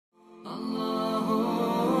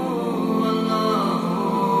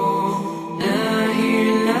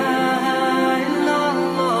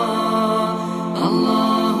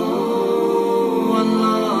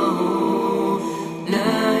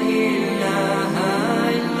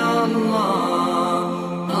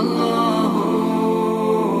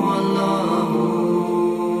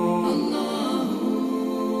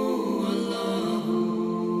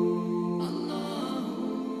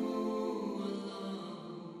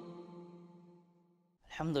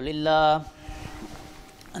Alhamdulillah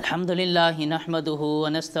nahmaduhu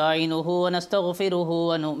wa nasta'inuhu wa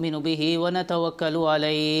nastaghfiruhu wa nu'minu bihi wa natawakkalu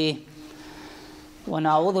alayhi wa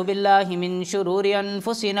na'udhu billahi min shururi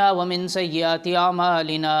anfusina wa min sayyiati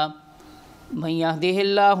a'malina man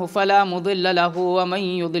yahdihillahu fala mudilla lahu wa man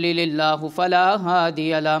yudlilillahu fala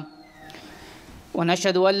hadiya lahu wa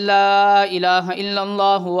nashhadu an la ilaha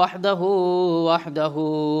illallah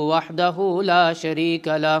wahdahu la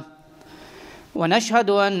sharika lahu ونشهد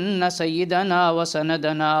أن سيدنا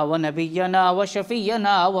وسندنا ونبينا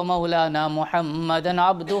وشفينا ومولانا محمدا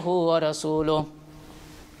عبده ورسوله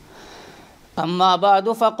أما بعد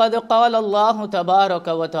فقد قال الله تبارك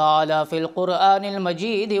وتعالى في القرآن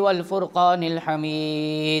المجيد والفرقان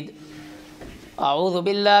الحميد أعوذ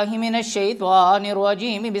بالله من الشيطان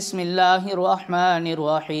الرجيم بسم الله الرحمن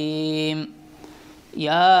الرحيم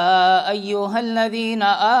يا أيها الذين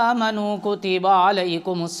آمنوا كتب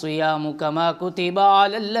عليكم الصيام كما كتب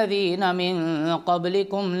على الذين من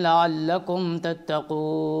قبلكم لعلكم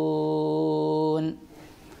تتقون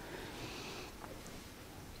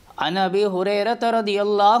عن أبي هريرة رضي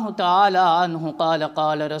الله تعالى عنه قال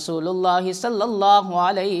قال رسول الله صلى الله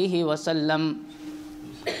عليه وسلم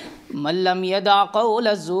من لم يدع قول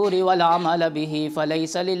الزور والعمل به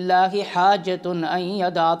فليس لله حاجة أن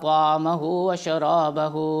يدع طعامه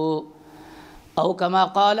وشرابه أو كما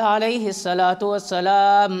قال عليه الصلاة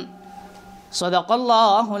والسلام صدق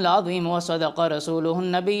الله العظيم وصدق رسوله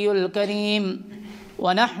النبي الكريم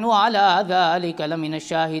ونحن على ذلك لمن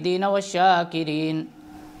الشاهدين والشاكرين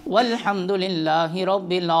والحمد لله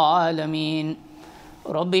رب العالمين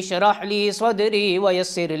رب اشرح لي صدري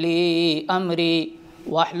ويسر لي أمري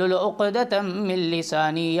واحلل عقدة من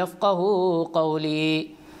لساني يفقه قولي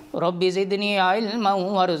رب زدني علما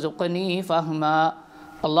وارزقني فهما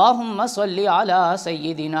اللهم صل على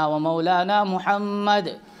سيدنا ومولانا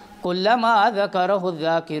محمد كلما ذكره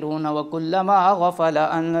الذاكرون وكلما غفل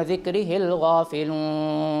عن ذكره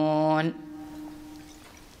الغافلون.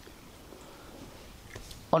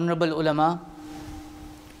 Honorable ulama,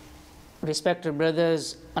 respected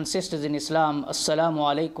brothers and sisters in Islam, Assalamu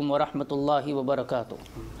alaikum wa rahmatullahi wa barakatuh.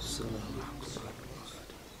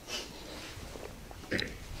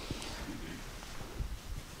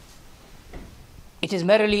 It is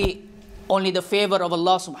merely only the favor of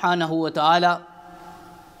Allah subhanahu wa ta'ala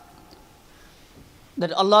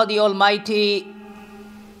that Allah the Almighty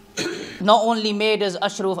not only made us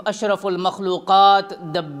ashraful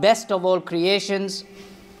makhluqat, the best of all creations.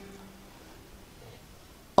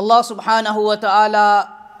 Allah subhanahu wa ta'ala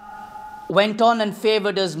went on and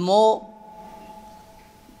favored us more,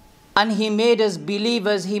 and He made us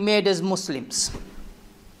believers, He made us Muslims.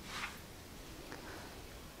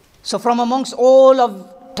 So from amongst all of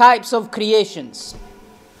types of creations,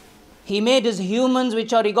 He made us humans,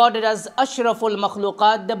 which are regarded as ashraful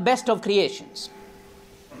makhluqat, the best of creations.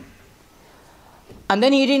 And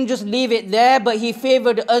then He didn't just leave it there, but He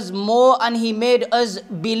favored us more and He made us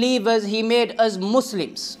believers, He made us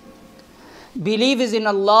Muslims. Believers in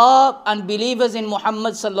Allah and believers in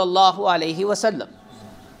Muhammad sallallahu alayhi wasallam.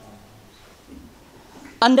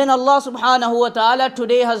 And then Allah subhanahu wa ta'ala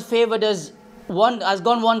today has favored us, has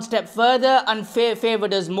gone one step further and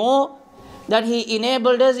favored us more, that He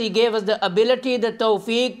enabled us, He gave us the ability, the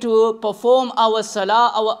tawfiq to perform our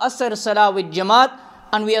salah, our asr salah with jamaat,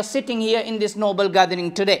 and we are sitting here in this noble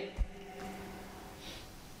gathering today.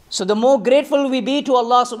 So the more grateful we be to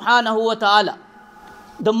Allah subhanahu wa ta'ala,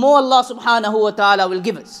 the more Allah subhanahu wa ta'ala will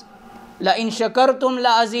give us. La in shakartum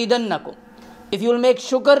la azidannakum. If you will make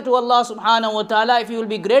shukr to Allah subhanahu wa ta'ala, if you will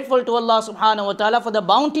be grateful to Allah subhanahu wa ta'ala for the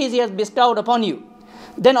bounties He has bestowed upon you,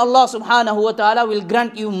 then Allah subhanahu wa ta'ala will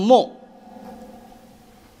grant you more.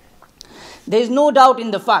 There is no doubt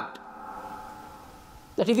in the fact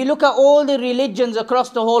that if you look at all the religions across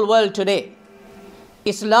the whole world today,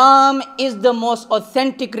 Islam is the most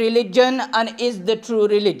authentic religion and is the true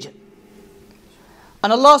religion.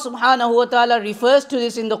 And Allah subhanahu wa ta'ala refers to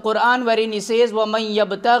this in the Quran, wherein He says, وَمَنْ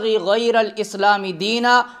يَبْتَغِي غَيْرَ الْإِسْلَامِ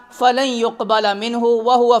دِينًا فَلَنْ يُقْبَلَ مِنْهُ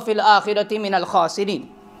وَهُوَ فِي الْآخِرَةِ مِنَ الْخَاسِرِينَ.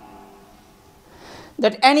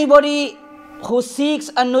 That anybody who seeks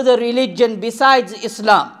another religion besides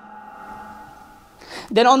Islam,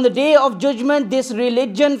 then on the day of judgment, this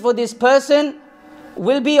religion for this person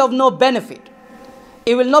will be of no benefit.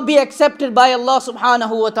 It will not be accepted by Allah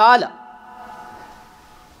subhanahu wa ta'ala.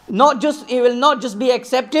 It will not just be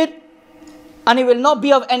accepted, and it will not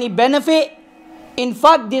be of any benefit. In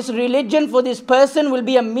fact, this religion for this person will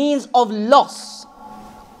be a means of loss,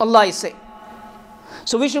 Allah is saying.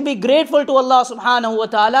 So we should be grateful to Allah subhanahu wa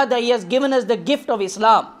ta'ala that He has given us the gift of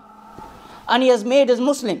Islam and He has made us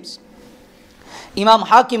Muslims. Imam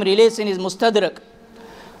Hakim relates in his Mustadrak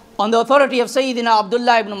On the authority of Sayyidina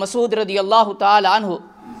Abdullah ibn Masud radiyallahu ta'ala anhu,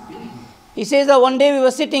 he says that one day we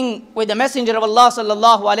were sitting with the Messenger of Allah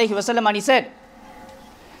sallallahu alayhi wasallam, and he said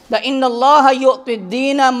that inna Allah yu'ti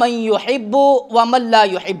ad-deena man yuhibbu wa man la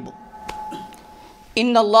yuhibbu.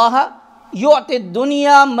 Inna Allah yu'ti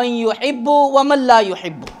ad-dunya man yuhibbu wa man la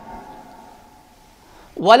yuhibbu.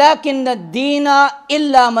 ولكن الدين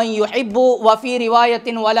إلا من يحب وفي رواية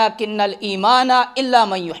ولكن الإيمان إلا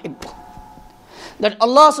من يحب. That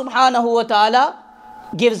Allah subhanahu wa ta'ala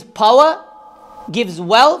gives power, gives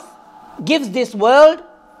wealth, gives this world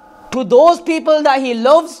to those people that He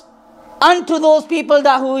loves and to those people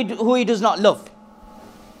that who He does not love.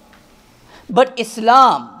 But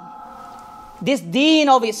Islam, this deen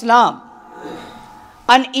of Islam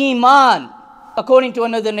and Iman, according to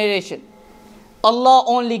another narration, Allah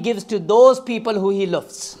only gives to those people who He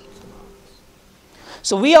loves.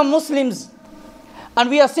 So we are Muslims and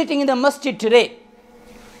we are sitting in the masjid today.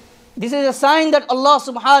 This is a sign that Allah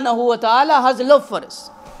subhanahu wa ta'ala has love for us.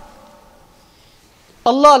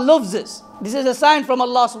 Allah loves us. This is a sign from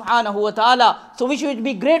Allah subhanahu wa ta'ala. So we should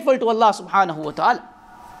be grateful to Allah subhanahu wa ta'ala.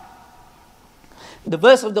 The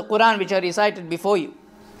verse of the Quran which I recited before you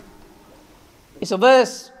is a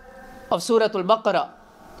verse of Surah Al-Baqarah.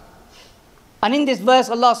 And in this verse,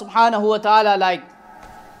 Allah subhanahu wa ta'ala, like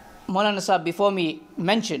Maulana Sahib before me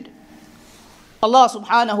mentioned, Allah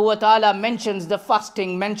subhanahu wa ta'ala mentions the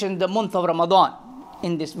fasting, mentions the month of Ramadan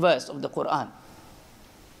in this verse of the Quran.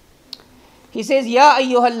 He says, Ya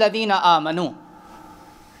ayyuhalladhina amanu.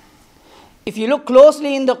 If you look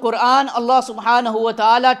closely in the Quran, Allah subhanahu wa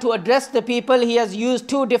ta'ala, to address the people, He has used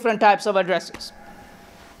two different types of addresses.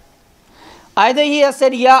 Either He has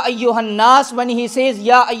said Ya ayyuhan nas. When He says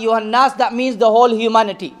Ya ayyuhan nas, that means the whole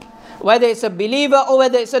humanity, whether it's a believer or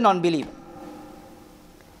whether it's a non-believer.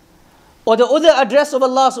 Or the other address of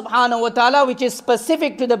Allah subhanahu wa ta'ala, which is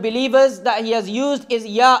specific to the believers, that He has used is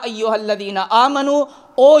Ya ayyuhalladhina amanu,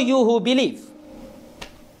 O you who believe.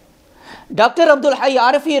 Dr. Abdul Hayy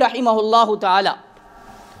Arafi rahimahullah ta'ala,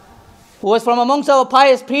 who was from amongst our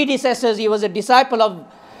pious predecessors, he was a disciple of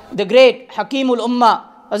the great Hakimul Ummah,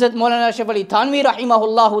 Hazrat Maulana Ashraf Ali Thanvi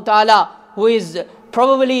rahimahullah ta'ala, who is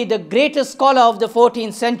probably the greatest scholar of the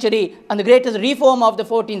 14th century and the greatest reformer of the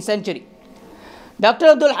 14th century. Dr.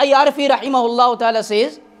 Abdul Hayy Arafi rahimahullah ta'ala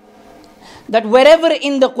says that wherever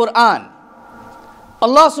in the Quran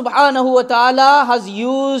Allah subhanahu wa ta'ala has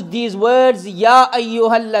used these words, Ya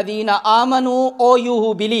ayyuhalladhina amanu, O you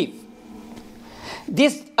who believe,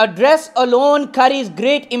 this address alone carries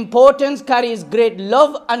great importance, carries great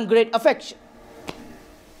love and great affection.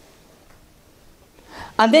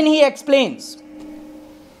 And then he explains.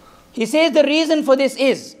 He says the reason for this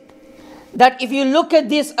is that if you look at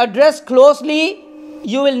this address closely,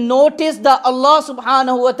 you will notice that Allah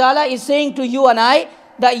subhanahu wa ta'ala is saying to you and I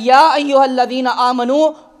that Ya ayyuhalladhina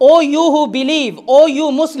amanu, O you who believe, O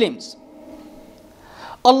you Muslims.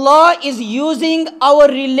 Allah is using our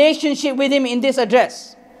relationship with Him in this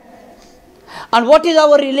address. And what is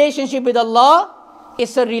our relationship with Allah?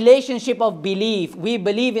 It's a relationship of belief. We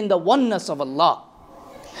believe in the oneness of Allah.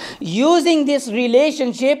 Using this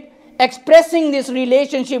relationship, expressing this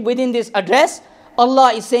relationship within this address,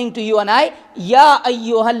 Allah is saying to you and I, Ya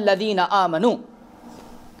ayyuhalladhina amanu,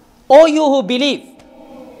 O you who believe.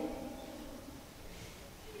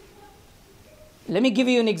 Let me give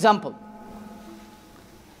you an example.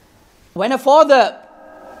 When a father,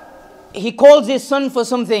 he calls his son for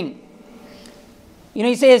something,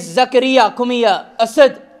 he says, Zakaria, come here,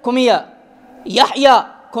 Asad, come here,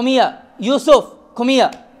 Yahya, come here, Yusuf, come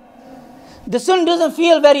here. The son doesn't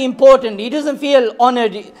feel very important. He doesn't feel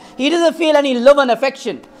honored. He doesn't feel any love and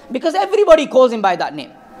affection because everybody calls him by that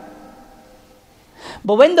name.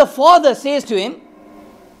 But when the father says to him,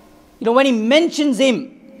 when he mentions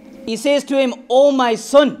him, he says to him, Oh my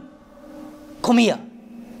son, come here.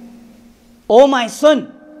 Oh my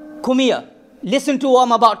son, come here. Listen to what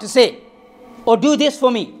I'm about to say. Or do this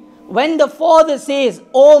for me. When the father says,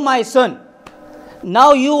 Oh my son,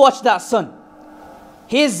 now you watch that son.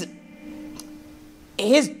 His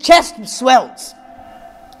chest swells.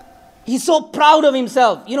 He's so proud of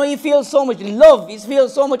himself. He feels so much love. He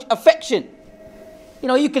feels so much affection.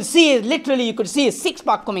 You could see it, literally you could see his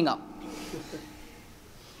six-pack coming up.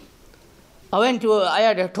 I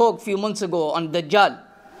had a talk a few months ago on Dajjal.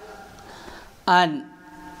 And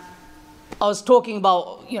I was talking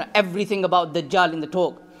about, everything about Dajjal in the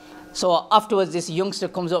talk. So afterwards this youngster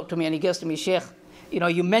comes up to me and he goes to me, Sheikh,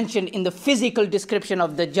 you mentioned in the physical description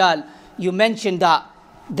of Dajjal, you mentioned that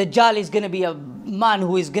Dajjal is going to be a man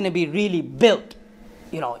who is going to be really built.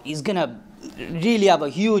 He's going to really have a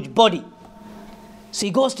huge body. So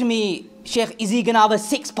he goes to me, Sheikh, is he going to have a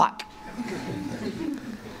six-pack?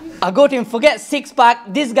 I go to him, forget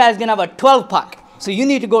six-pack, this guy's going to have a 12-pack. So you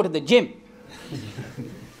need to go to the gym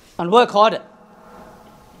and work harder.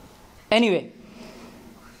 Anyway,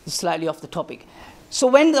 slightly off the topic. So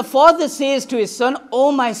when the father says to his son,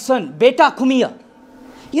 oh my son, beta come here.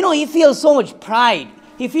 You know, he feels so much pride.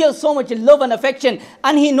 He feels so much love and affection.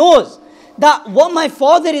 And he knows that what my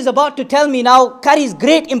father is about to tell me now carries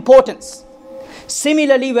great importance.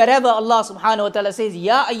 Similarly, wherever Allah subhanahu wa ta'ala says,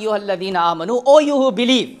 Ya ayyuhalladhina amanu, O you who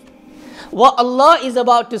believe, what Allah is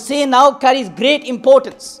about to say now carries great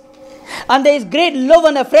importance. And there is great love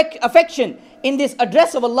and affection in this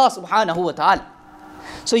address of Allah subhanahu wa ta'ala.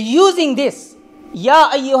 So using this,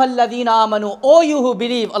 Ya ayyuhalladhina amanu, O you who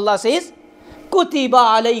believe, Allah says,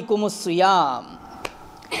 Kutiba alaykumus siyam.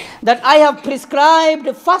 That I have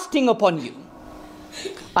prescribed fasting upon you.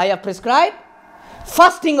 I have prescribed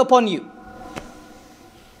fasting upon you.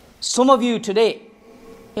 Some of you today,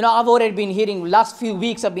 you know, I've already been hearing, last few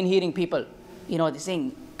weeks I've been hearing people, you know, they're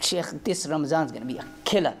saying, Sheikh, this Ramadan is going to be a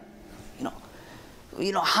killer.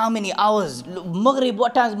 You know, how many hours? Maghrib,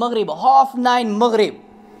 what time is Maghrib? 9:30 Maghrib.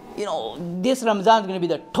 You know, this Ramadan is going to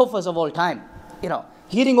be the toughest of all time. You know,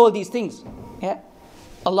 hearing all these things. Yeah.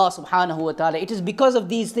 Allah subhanahu wa ta'ala, it is because of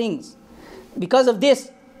these things. Because of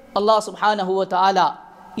this, Allah subhanahu wa ta'ala,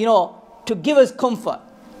 you know, to give us comfort.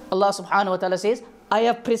 Allah subhanahu wa ta'ala says, I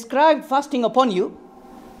have prescribed fasting upon you,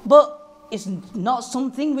 but it's not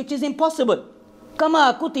something which is impossible.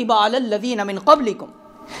 Kama kutiba ala alladhina min qablikum.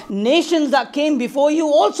 Nations that came before you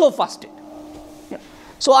also fasted. Yeah.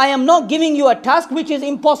 So I am not giving you a task which is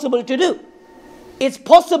impossible to do. It's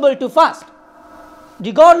possible to fast.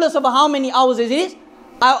 Regardless of how many hours it is,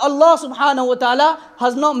 Allah subhanahu wa ta'ala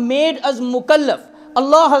has not made us mukallaf.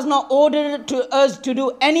 Allah has not ordered us to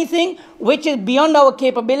do anything which is beyond our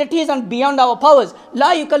capabilities and beyond our powers.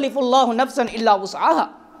 La yukallifullahu nafsan illa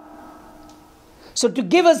wus'aha. So to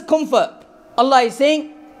give us comfort, Allah is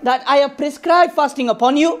saying that I have prescribed fasting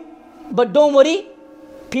upon you, but don't worry,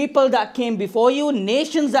 people that came before you,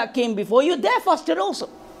 nations that came before you, they fasted also.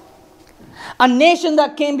 A nation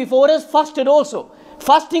that came before us fasted also.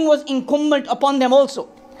 Fasting was incumbent upon them also.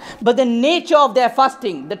 But the nature of their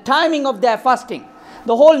fasting, the timing of their fasting,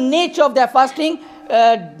 the whole nature of their fasting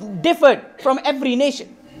differed from every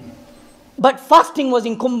nation. But fasting was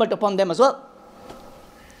incumbent upon them as well.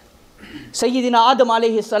 Sayyidina Adam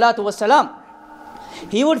alayhi salatu wassalam,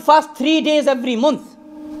 he would fast 3 days every month.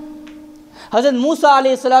 Hazrat Musa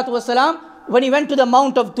alayhi salatu wasalam, when he went to the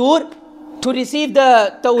Mount of Tur to receive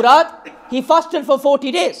the Tawrat, he fasted for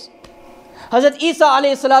 40 days. Hazrat Isa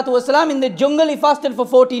alayhi salatu wasalam, in the jungle, he fasted for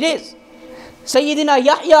 40 days. Sayyidina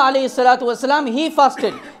Yahya alayhi salatu wasalam, he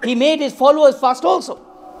fasted. He made his followers fast also.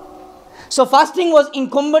 So fasting was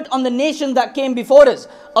incumbent on the nation that came before us.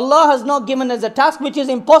 Allah has not given us a task which is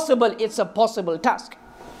impossible. It's a possible task.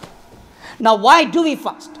 Now, why do we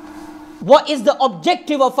fast? What is the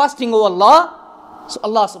objective of fasting, O Allah? So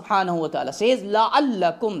Allah subhanahu wa ta'ala says,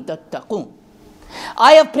 لَعَلَّكُمْ تَتَّقُونَ.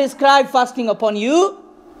 I have prescribed fasting upon you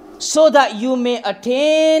so that you may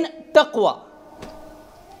attain taqwa.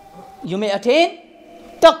 You may attain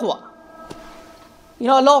taqwa. You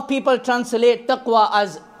know, a lot of people translate taqwa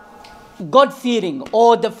as God-fearing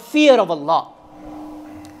or the fear of Allah.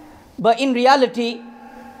 But in reality,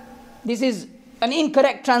 this is an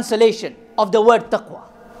incorrect translation of the word taqwa.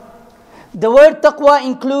 The word taqwa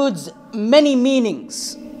includes many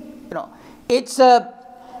meanings. You know,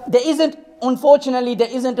 unfortunately, there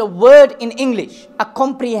isn't a word in English, a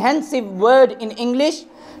comprehensive word in English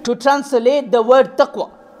to translate the word taqwa.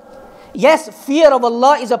 Yes, fear of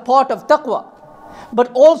Allah is a part of taqwa,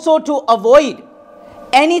 but also to avoid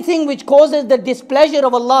anything which causes the displeasure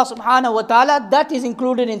of Allah subhanahu wa ta'ala, that is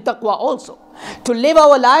included in taqwa also. To live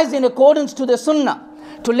our lives in accordance to the sunnah,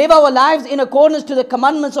 to live our lives in accordance to the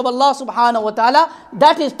commandments of Allah subhanahu wa ta'ala,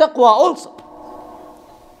 that is taqwa also.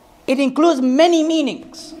 It includes many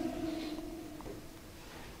meanings.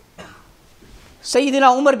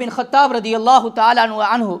 Sayyidina Umar bin Khattab radiyallahu ta'ala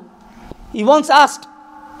anhu, he once asked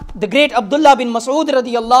the great Abdullah bin Mas'ud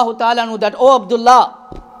radiyallahu ta'ala anhu that, "Oh Abdullah,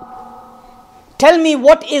 tell me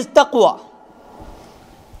what is taqwa?"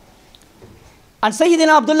 And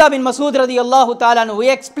Sayyidina Abdullah bin Mas'ud radiyallahu ta'ala anhu, he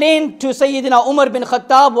explained to Sayyidina Umar bin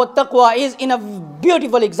Khattab what taqwa is in a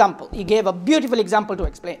beautiful example. He gave a beautiful example to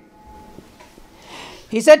explain.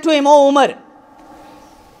 He said to him, "Oh Umar,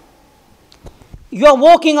 you are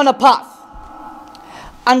walking on a path,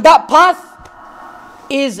 and that path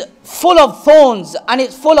is full of thorns and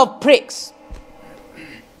it's full of pricks.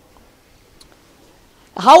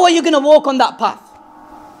 How are you going to walk on that path?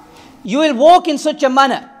 You will walk in such a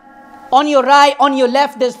manner On your right, on your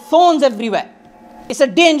left, there's thorns everywhere. It's a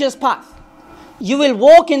dangerous path. You will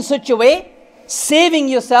walk in such a way, saving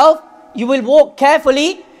yourself. You will walk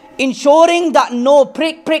carefully, ensuring that no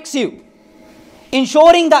prick pricks you.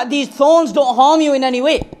 Ensuring that these thorns don't harm you in any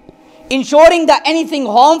way. Ensuring that anything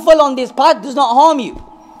harmful on this path does not harm you.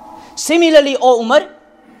 Similarly, O Umar,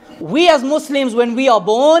 we as Muslims, when we are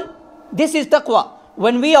born, this is taqwa.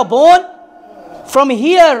 When we are born, from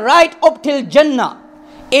here right up till Jannah,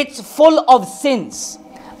 it's full of sins.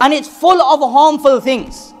 And it's full of harmful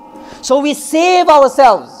things. So we save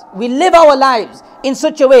ourselves. We live our lives in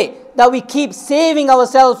such a way that we keep saving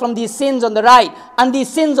ourselves from these sins on the right and these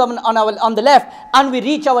sins on the left, and we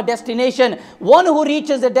reach our destination. One who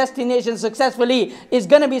reaches the destination successfully is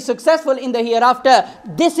going to be successful in the hereafter.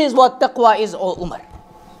 This is what taqwa is, O Umar.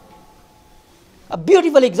 A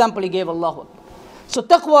beautiful example he gave, Allah. So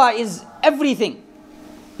taqwa is everything.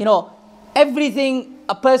 You know, everything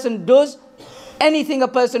a person does, anything a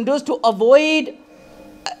person does to avoid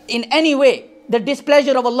in any way the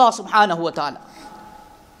displeasure of Allah subhanahu wa ta'ala.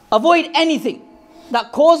 Avoid anything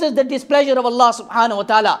that causes the displeasure of Allah subhanahu wa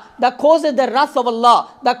ta'ala, that causes the wrath of Allah,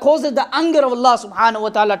 that causes the anger of Allah subhanahu wa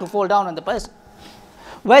ta'ala to fall down on the person.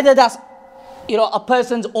 Whether that's, you know, a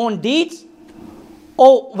person's own deeds,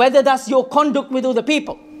 or whether that's your conduct with other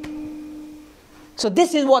people. So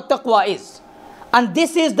this is what taqwa is. And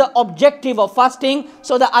this is the objective of fasting,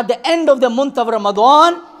 so that at the end of the month of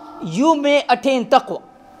Ramadan, you may attain taqwa.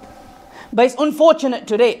 But it's unfortunate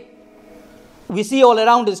today. We see all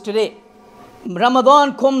around us today.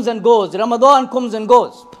 Ramadan comes and goes. Ramadan comes and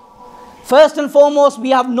goes. First and foremost,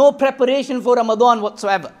 we have no preparation for Ramadan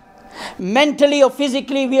whatsoever. Mentally or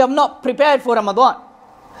physically, we have not prepared for Ramadan.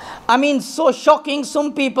 I mean, so shocking.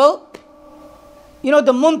 Some people, you know,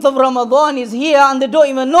 the month of Ramadan is here and they don't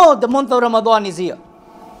even know the month of Ramadan is here.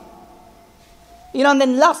 You know, and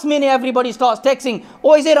then last minute everybody starts texting,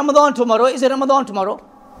 oh, is it Ramadan tomorrow? Is it Ramadan tomorrow?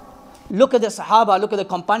 Look at the Sahaba, look at the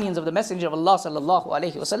companions of the Messenger of Allah sallallahu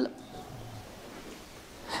alayhi wasallam.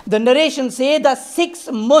 The narration say that 6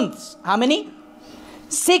 months, how many?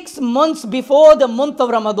 6 months before the month of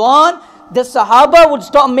Ramadan, the Sahaba would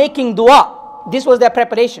start making dua. This was their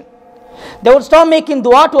preparation. They would start making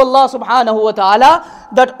dua to Allah subhanahu wa ta'ala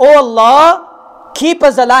that, oh Allah, keep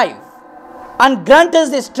us alive and grant us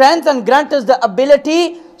the strength and grant us the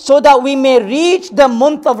ability so that we may reach the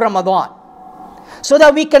month of Ramadan. So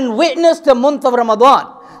that we can witness the month of Ramadan.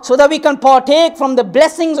 So that we can partake from the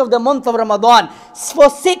blessings of the month of Ramadan. For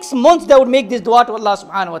 6 months they would make this dua to Allah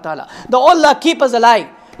subhanahu wa ta'ala. The Allah keep us alive.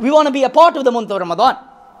 We want to be a part of the month of Ramadan.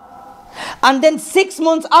 And then 6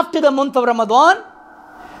 months after the month of Ramadan,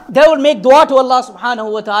 they would make dua to Allah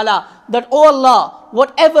subhanahu wa ta'ala that, oh Allah,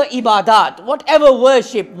 whatever ibadat, whatever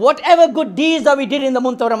worship, whatever good deeds that we did in the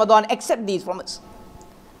month of Ramadan, accept these from us.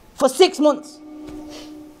 For 6 months.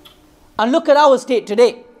 And look at our state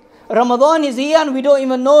today. Ramadan is here and we don't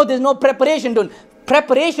even know, there's no preparation done.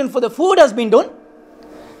 Preparation for the food has been done.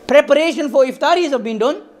 Preparation for iftaris have been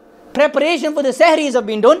done. Preparation for the sahris have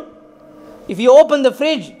been done. If you open the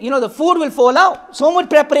fridge, you know, the food will fall out. So much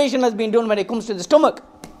preparation has been done when it comes to the stomach.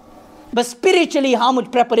 But spiritually, how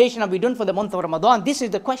much preparation have we done for the month of Ramadan? This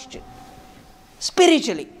is the question.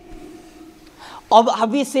 Spiritually. Are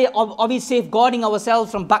we safeguarding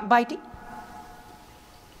ourselves from backbiting?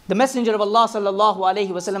 The Messenger of Allah sallallahu alayhi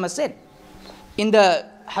wasallam has said in the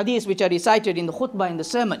hadith which are recited in the khutbah, in the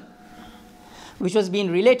sermon, which was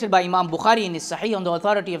being related by Imam Bukhari in his Sahih on the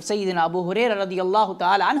authority of Sayyidina Abu Hurairah radiyallahu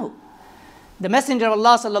ta'ala anhu. The Messenger of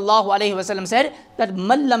Allah sallallahu alayhi wasallam said that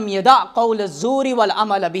man lam yada' qawl az-zuri wal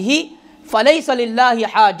amala bihi falaysa lillahi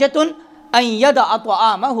hajatun an yada'a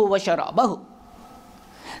ta'amahu wa sharabahu.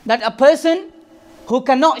 That a person who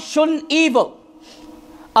cannot shun evil,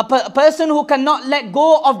 a person who cannot let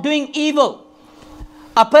go of doing evil,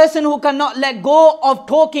 a person who cannot let go of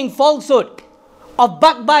talking falsehood, of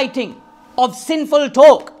backbiting, of sinful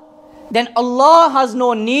talk, then Allah has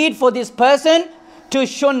no need for this person to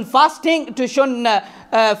shun fasting, to shun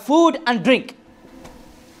food and drink.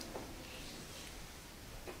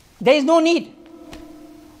 There is no need.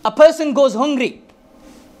 A person goes hungry.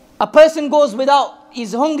 A person goes without,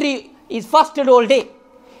 is hungry, is fasted all day.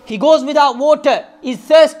 He goes without water, is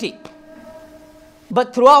thirsty.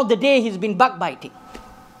 But throughout the day he's been backbiting.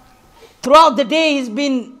 Throughout the day he's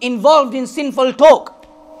been involved in sinful talk.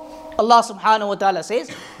 Allah subhanahu wa ta'ala says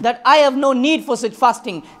that I have no need for such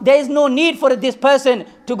fasting. There is no need for this person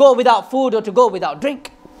to go without food or to go without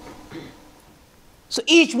drink. So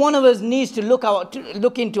each one of us needs to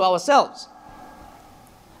look into ourselves.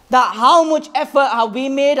 That how much effort have we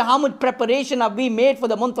made, how much preparation have we made for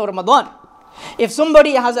the month of Ramadan? If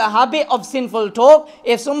somebody has a habit of sinful talk,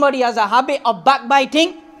 if somebody has a habit of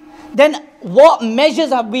backbiting, then what measures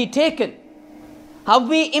have we taken? Have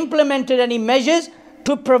we implemented any measures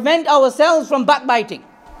to prevent ourselves from backbiting?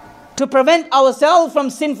 To prevent ourselves from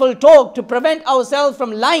sinful talk, to prevent ourselves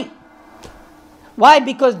from lying? Why?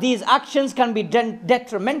 Because these actions can be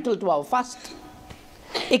detrimental to our fast.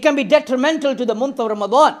 It can be detrimental to the month of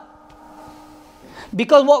Ramadan.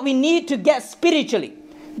 Because what we need to get spiritually,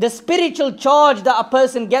 the spiritual charge that a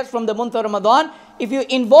person gets from the month of Ramadan, if you're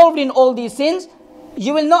involved in all these sins,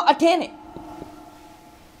 you will not attain it.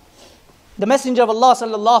 The Messenger of Allah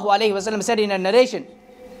sallallahu alayhi wasallam said in a narration,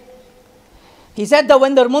 he said that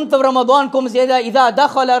when the month of Ramadan comes, إِذَا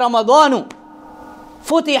دَخَلَ رَمَضَانُ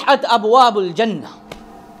فُتِحَتْ أَبْوَابُ الْجَنَّةِ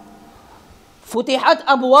فُتِحَتْ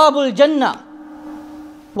أَبْوَابُ الْجَنَّةِ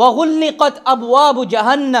وَغُلِّقَتْ أَبْوَابُ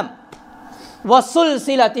جَهَنَّمَ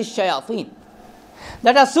وَسُلْسِلَةِ الشَّيَاطِينَ.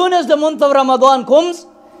 That as soon as the month of Ramadan comes,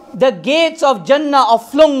 the gates of Jannah are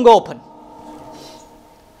flung open.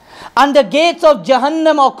 And the gates of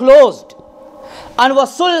Jahannam are closed. And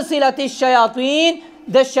وَسُلْسِلَةِ الشَّيَاطِينَ,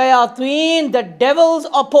 the shayateen, the devils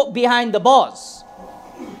are put behind the bars.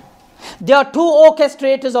 There are two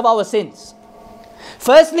orchestrators of our sins.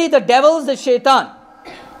 Firstly, the devils, the shaitan.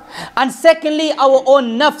 And secondly, our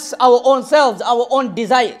own nafs, our own selves, our own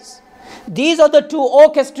desires. These are the two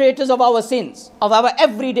orchestrators of our sins, of our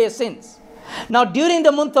everyday sins. Now, during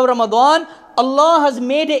the month of Ramadan, Allah has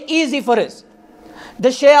made it easy for us. The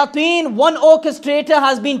shayateen, one orchestrator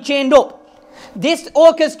has been chained up. This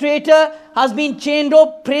orchestrator has been chained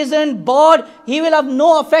up, prisoned, barred. He will have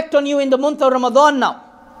no effect on you in the month of Ramadan now.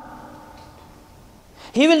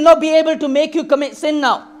 He will not be able to make you commit sin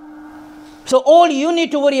now. So all you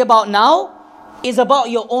need to worry about now is about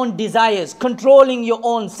your own desires, controlling your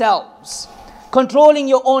own selves, controlling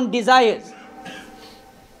your own desires.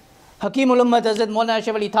 Hakimul Ummat Hazrat Maulana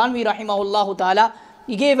Ashraf Ali Thanvi rahimahullah ta'ala,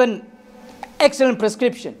 he gave an excellent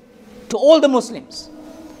prescription to all the Muslims.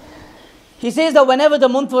 He says that whenever the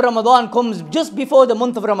month of Ramadan comes, just before the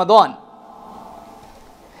month of Ramadan,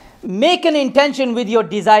 make an intention with your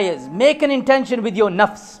desires, make an intention with your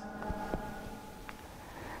nafs.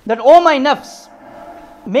 That, oh my nafs,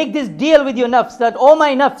 make this deal with your nafs, that, oh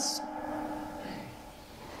my nafs,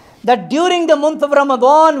 that during the month of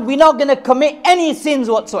Ramadan, we're not going to commit any sins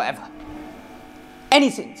whatsoever. Any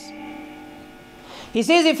sins. He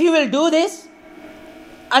says, if you will do this,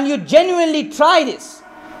 and you genuinely try this,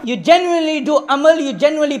 you genuinely do amal, you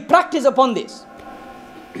genuinely practice upon this,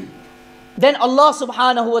 then Allah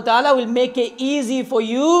subhanahu wa ta'ala will make it easy for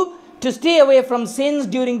you to stay away from sins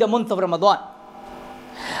during the month of Ramadan.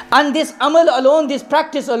 And this amal alone, this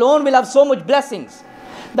practice alone will have so much blessings,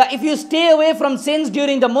 that if you stay away from sins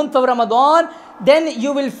during the month of Ramadan, then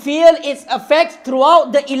you will feel its effects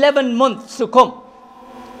throughout the 11 months to come.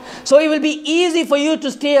 So it will be easy for you to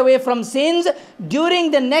stay away from sins during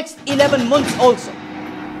the next 11 months also.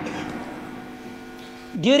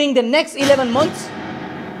 During the next 11 months,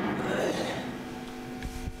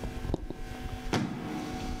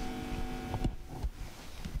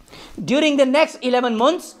 during the next 11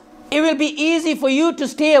 months, it will be easy for you to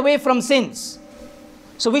stay away from sins.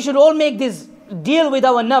 So we should all make this deal with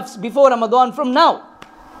our nafs before Ramadan from now.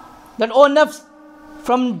 That, oh nafs,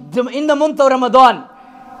 in the month of Ramadan,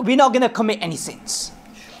 we're not going to commit any sins.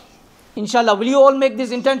 Inshallah, will you all make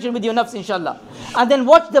this intention with your nafs, inshallah? And then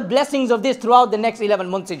watch the blessings of this throughout the next 11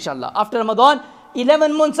 months, inshallah. After Ramadan,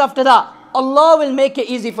 11 months after that, Allah will make it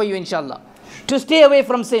easy for you, inshallah, to stay away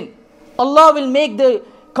from sin. Allah will make the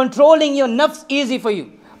controlling your nafs easy for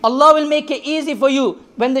you. Allah will make it easy for you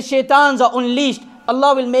when the shaitans are unleashed.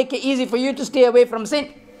 Allah will make it easy for you to stay away from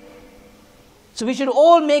sin. So we should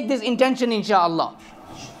all make this intention, inshallah.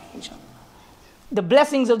 The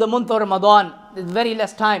blessings of the month of Ramadan, there's very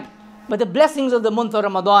less time, but the blessings of the month of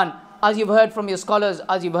Ramadan, as you've heard from your scholars,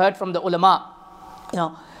 as you've heard from the ulama,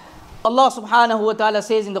 Allah subhanahu wa ta'ala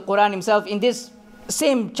says in the Quran himself, in this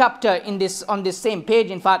same chapter, on this same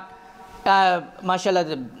page, in fact, mashallah,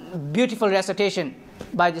 the beautiful recitation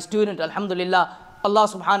by the student, alhamdulillah, Allah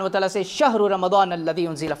subhanahu wa ta'ala says, Shahru Ramadan alladhi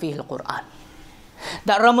unzila fihi al-Quran.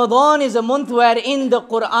 That Ramadan is a month wherein the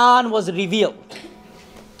Quran was revealed.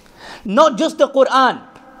 Not just the Quran,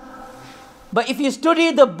 but if you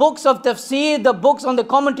study the books of tafsir, the books on the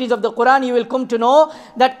commentaries of the Quran, you will come to know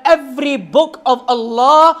that every book of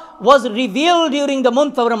Allah was revealed during the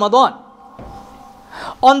month of Ramadan.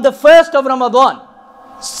 On the first of Ramadan,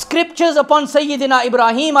 scriptures upon Sayyidina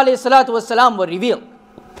Ibrahim alayhi salatu wasalam were revealed.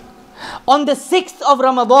 On the 6th of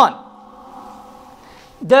Ramadan,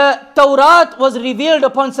 the Tawrat was revealed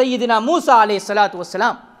upon Sayyidina Musa alayhi salatu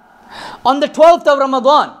wasalam. On the 12th of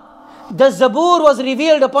Ramadan, The Zabur was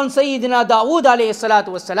revealed upon Sayyidina Dawood alayhi salatu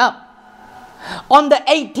wassalam. On the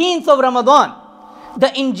 18th of Ramadan, the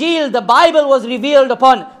Injil, the Bible, was revealed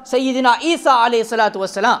upon Sayyidina Isa alayhi salatu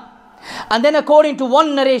wassalam. And then according to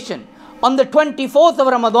one narration, on the 24th of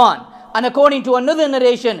Ramadan, and according to another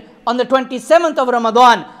narration, on the 27th of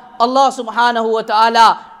Ramadan, Allah subhanahu wa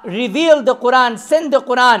ta'ala revealed the Quran, sent the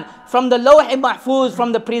Quran from the Lawh-e-Mahfuz,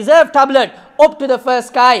 from the preserved tablet up to the first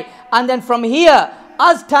sky. And then from here,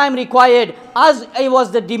 as time required, as it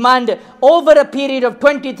was the demand, over a period of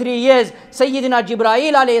 23 years, Sayyidina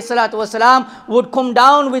Jibreel alayhi salatu wasalam would come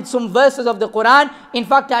down with some verses of the Quran. In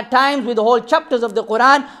fact, at times with the whole chapters of the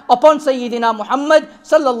Quran upon Sayyidina Muhammad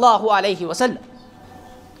sallallahu alayhi wasallam.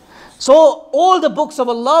 So all the books of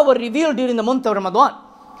Allah were revealed during the month of Ramadan.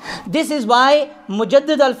 This is why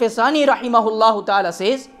Mujaddid al-Fisani rahimahullah ta'ala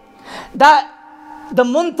says that the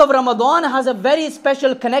month of Ramadan has a very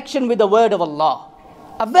special connection with the word of Allah.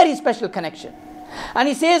 A very special connection. And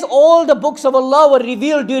he says all the books of Allah were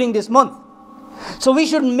revealed during this month. So we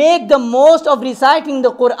should make the most of reciting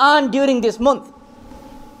the Quran during this month.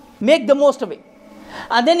 Make the most of it.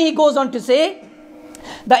 And then he goes on to say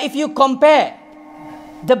that if you compare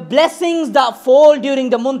the blessings that fall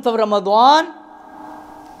during the month of Ramadan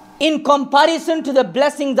in comparison to the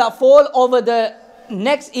blessings that fall over the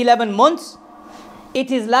next 11 months,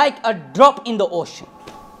 it is like a drop in the ocean.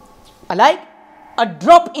 Like a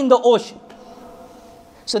drop in the ocean.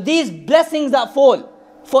 So these blessings that fall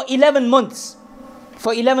for 11 months,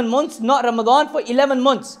 not Ramadan, for 11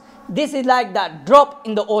 months, this is like that drop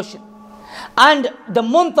in the ocean. And the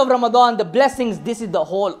month of Ramadan, the blessings, this is the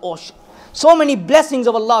whole ocean. So many blessings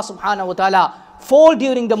of Allah subhanahu wa ta'ala fall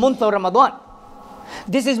during the month of Ramadan.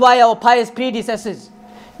 This is why our pious predecessors,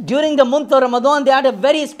 during the month of Ramadan, they had a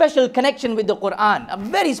very special connection with the Quran. A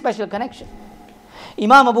very special connection.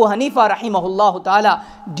 Imam Abu Hanifa rahimahullah ta'ala,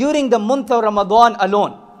 during the month of Ramadan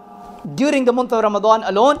alone,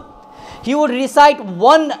 he would recite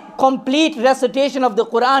one complete recitation of the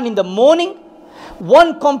Quran in the morning,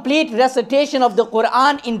 one complete recitation of the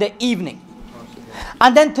Quran in the evening.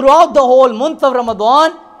 And then throughout the whole month of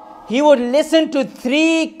Ramadan, he would listen to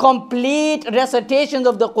 3 complete recitations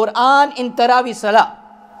of the Quran in Taraweeh Salah.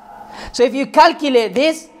 So if you calculate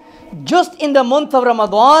this, just in the month of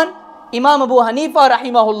Ramadan, Imam Abu Hanifa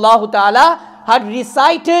rahimahullah ta'ala had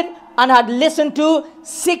recited and had listened to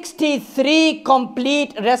 63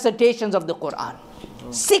 complete recitations of the Quran.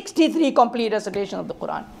 63 complete recitations of the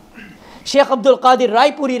Quran. Shaykh Abdul Qadir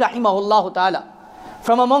Raipuri rahimahullah ta'ala,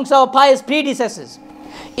 from amongst our pious predecessors,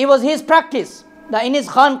 it was his practice that in his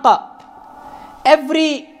khanqa,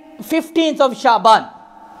 every 15th of Sha'ban,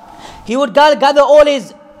 he would gather all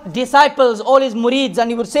his disciples, all his murids, and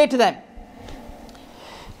he would say to them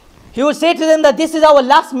that this is our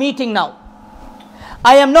last meeting now.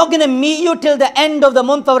 I am not going to meet you till the end of the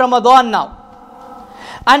month of Ramadan now.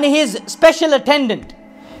 And his special attendant,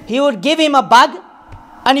 he would give him a bag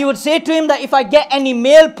and he would say to him that if I get any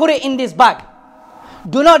mail, put it in this bag.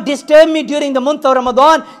 Do not disturb me during the month of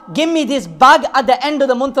Ramadan. Give me this bag at the end of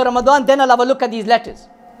the month of Ramadan, then I'll have a look at these letters.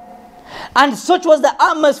 And such was the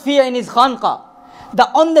atmosphere in his khanqa, that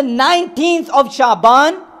on the 19th of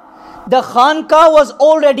Sha'ban, the khanqa was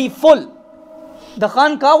already full. The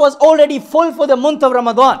khanqa was already full for the month of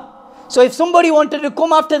Ramadan. So if somebody wanted to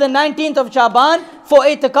come after the 19th of Sha'ban for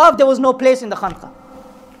itikaf, there was no place in the khanqa.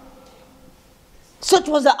 Such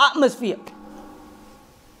was the atmosphere.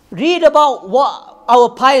 Read about what our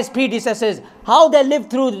pious predecessors, how they lived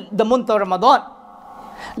through the month of Ramadan.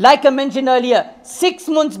 Like I mentioned earlier, 6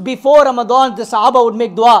 months before Ramadan, the Sahaba would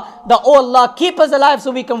make dua that, oh Allah, keep us alive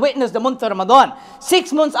so we can witness the month of Ramadan.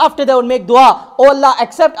 6 months after, they would make dua, oh Allah,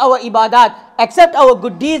 accept our ibadat, accept our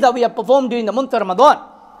good deeds that we have performed during the month of Ramadan.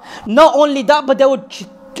 Not only that, but they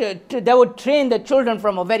would train their children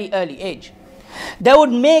from a very early age. They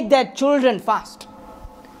would make their children fast.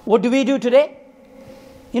 What do we do today?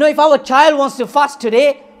 You know, if our child wants to fast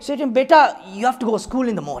today, say to him, beta, you have to go to school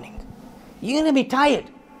in the morning. You're going to be tired.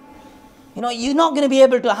 You know, you're not going to be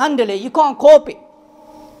able to handle it. You can't cope it.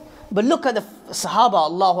 But look at the Sahaba,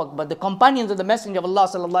 Allahu Akbar, the companions of the Messenger of Allah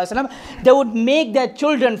sallallahu alaihi wasallam. They would make their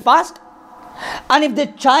children fast. And if the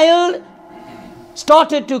child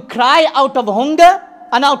started to cry out of hunger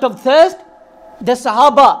and out of thirst, the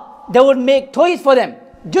Sahaba, they would make toys for them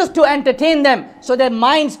just to entertain them, so their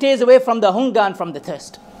mind stays away from the hunger and from the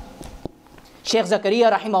thirst. Shaykh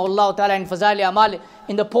Zakaria rahimahullah ta'ala in Fazail Amal,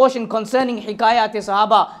 in the portion concerning Hikayat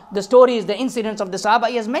Sahaba, the stories, the incidents of the Sahaba,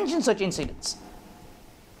 he has mentioned such incidents.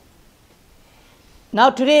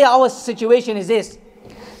 Now today our situation is this,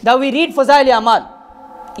 that we read Fazail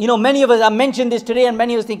Amal. You know, many of us have mentioned this today and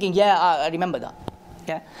many of us thinking, yeah, I remember that.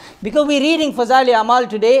 Okay? Because we're reading Fazail Amal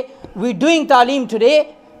today, we're doing Taaleem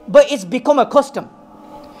today, but it's become a custom.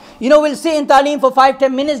 You know, we'll sit in Taaleem for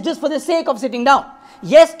 5-10 minutes just for the sake of sitting down.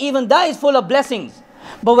 Yes, even that is full of blessings.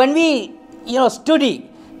 But when we, study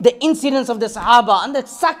the incidents of the Sahaba and the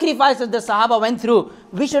sacrifices the Sahaba went through,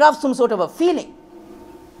 we should have some sort of a feeling.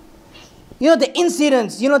 The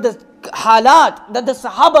incidents, the halat that the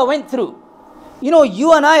Sahaba went through.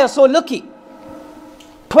 You and I are so lucky.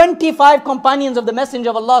 25 companions of the Messenger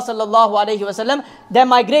of Allah sallallahu alaihi wasallam, they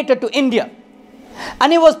migrated to India.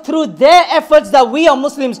 And it was through their efforts that we are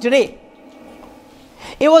Muslims today.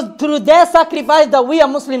 It was through their sacrifice that we are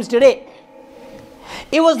Muslims today.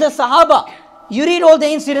 It was the Sahaba. You read all the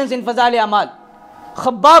incidents in Fazail Amal.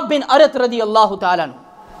 Khabbab bin Arat radiyallahu ta'ala,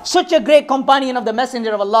 such a great companion of the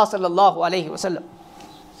Messenger of Allah sallallahu alaihi wasallam.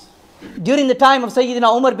 During the time of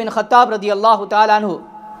Sayyidina Umar bin Khattab radiyallahu ta'ala anhu,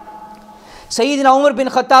 Sayyidina Umar bin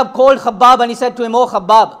Khattab called Khabbab and he said to him, "Oh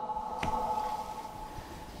Khabbab,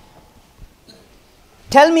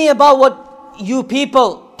 tell me about what you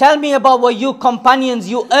people, tell me about what you companions,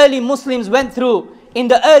 you early Muslims went through in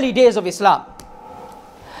the early days of Islam."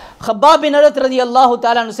 Khabbab bin Arat radiyallahu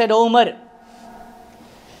ta'ala said, "Oh Umar,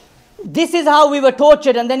 this is how we were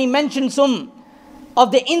tortured." And then he mentioned some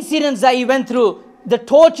of the incidents that he went through. The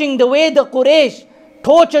torturing, the way the Quraysh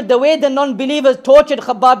tortured, the way the non-believers tortured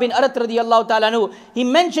Khabbab bin Arat radiyallahu ta'ala anhu. He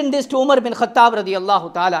mentioned this to Umar bin Khattab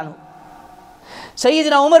radiyallahu ta'ala anhu.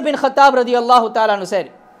 Sayyidina Umar bin Khattab radiyallahu ta'ala anhu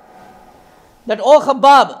said that, "Oh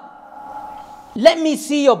Khabbab, let me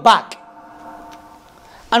see your back."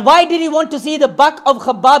 And why did he want to see the back of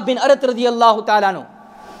Khabbab bin Arat radiyallahu ta'ala anhu?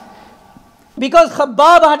 Because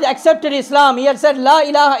Khabbab had accepted Islam. He had said, "La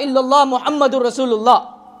ilaha illallah Muhammadur Rasulullah."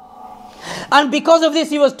 And because of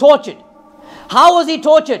this he was tortured. How was he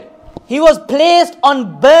tortured? He was placed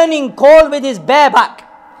on burning coal with his bare back.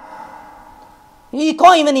 You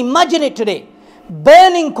can't even imagine it today.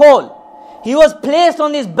 Burning coal. He was placed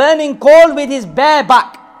on this burning coal with his bare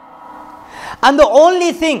back. And the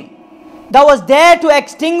only thing that was there to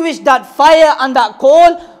extinguish that fire and that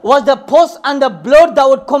coal was the pus and the blood that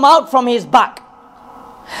would come out from his back.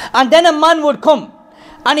 And then a man would come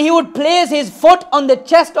and he would place his foot on the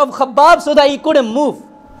chest of Khabbab so that he couldn't move.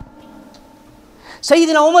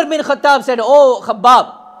 Sayyidina Umar bin Khattab said, "Oh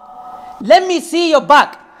Khabbab, let me see your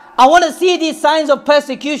back. I want to see these signs of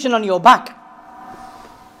persecution on your back."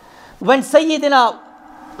 When Sayyidina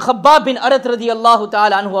Khabbab bin Arat radiyallahu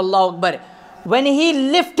ta'ala anhu, Allahu Akbar, when he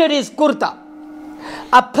lifted his kurta,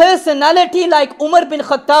 a personality like Umar bin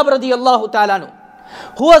Khattab radiyallahu ta'ala anhu,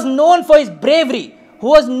 who was known for his bravery, who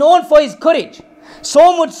was known for his courage,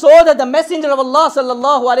 so much so that the Messenger of Allah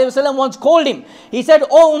sallallahu alaihi wasallam once called him. He said,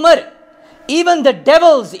 "Oh Umar, even the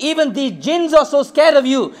devils, even these jinns are so scared of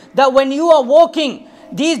you that when you are walking,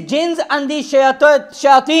 these jinns and these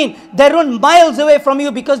shayateen, they run miles away from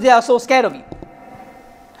you because they are so scared of you."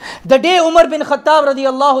 The day Umar bin Khattab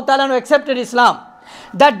radiyallahu ta'ala accepted Islam,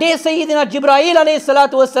 that day Sayyidina Jibreel alayhi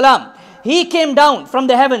salatu wasalam, he came down from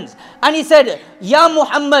the heavens and he said, "Ya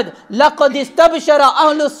Muhammad, laqad istabshara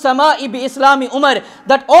ahlus sama'i bi islami Umar."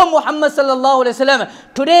 That, "Oh Muhammad sallallahu alayhi wasallam,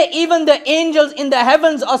 today even the angels in the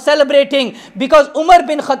heavens are celebrating because Umar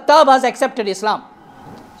bin Khattab has accepted Islam."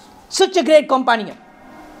 Such a great companion.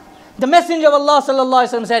 The Messenger of Allah sallallahu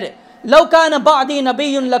alayhi wasallam said, "Law kana ba'di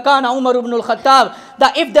nabiyyun lakana Umar ibn al-Khattab."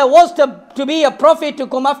 That if there was to be a prophet to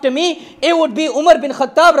come after me, it would be Umar bin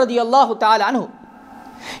Khattab radiyallahu ta'ala anhu.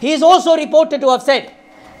 He is also reported to have said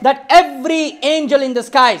that every angel in the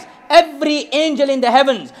skies, every angel in the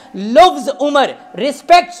heavens loves Umar,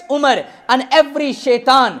 respects Umar, and every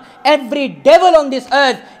shaitan, every devil on this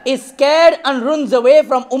earth is scared and runs away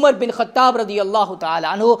from Umar bin Khattab radiyallahu ta'ala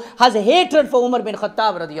anhu, has hatred for Umar bin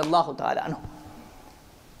Khattab radiyallahu ta'ala anhu.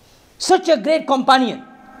 Such a great companion.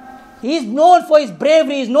 He is known for his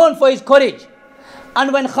bravery, he is known for his courage.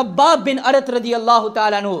 And when Khabbab bin Arat radiyallahu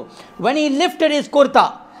ta'ala anhu, when he lifted his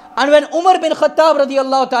kurta, and when Umar bin Khattab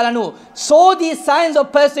radiyallahu ta'ala anhu saw these signs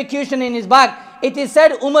of persecution in his back, it is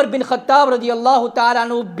said Umar bin Khattab radiyallahu ta'ala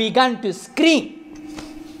anhu began to scream.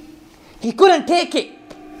 He couldn't take it.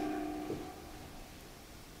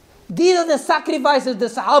 These are the sacrifices the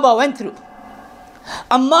Sahaba went through.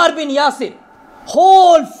 Ammar bin Yasir,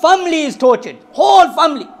 whole family is tortured. Whole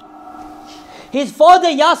family. His father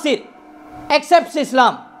Yasir accepts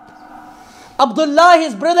Islam. Abdullah,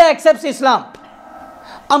 his brother, accepts Islam.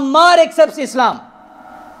 Ammar accepts Islam.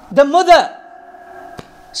 The mother,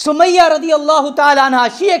 Sumayya radiyallahu ta'ala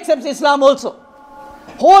anha, she accepts Islam also.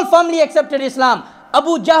 Whole family accepted Islam.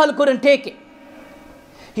 Abu Jahl couldn't take it.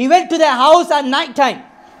 He went to their house at night time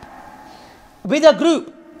with a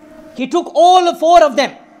group. He took all four of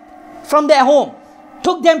them from their home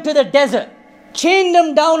took them to the desert, chained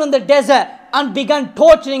them down in the desert, and began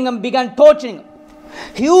torturing them,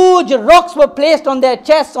 Huge rocks were placed on their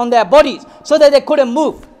chests, on their bodies, so that they couldn't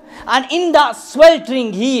move. And in that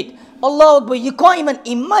sweltering heat, Allah Akbar, you can't even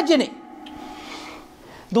imagine it.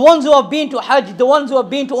 The ones who have been to Hajj, the ones who have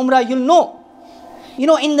been to Umrah, you'll know.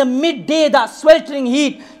 In the midday, that sweltering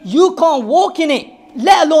heat, you can't walk in it,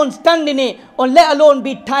 let alone stand in it, or let alone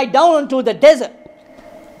be tied down into the desert.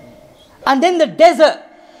 And then the desert,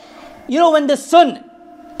 when the sun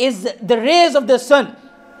is, the rays of the sun,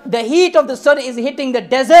 the heat of the sun is hitting the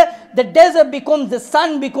desert becomes, the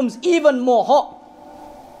sun becomes even more hot.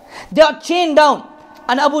 They are chained down,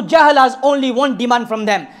 and Abu Jahl has only one demand from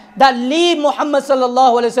them, that leave Muhammad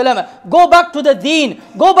sallallahu alaihi wasallam, go back to the deen,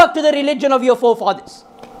 go back to the religion of your forefathers.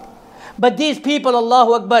 But these people,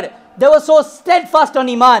 Allahu Akbar, they were so steadfast on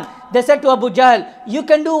Iman, they said to Abu Jahl, you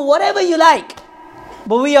can do whatever you like,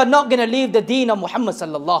 but we are not going to leave the deen of Muhammad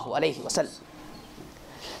sallallahu alaihi wasallam.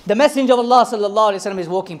 The Messenger of Allah sallallahu alaihi wasallam is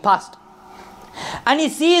walking past, and he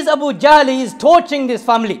sees Abu Jahl is torturing this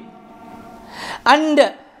family. And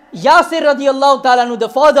Yasir radiallahu ta'ala anhu, the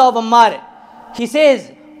father of Ammar, he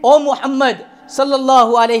says, O Muhammad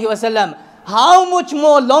sallallahu alaihi wasallam, how much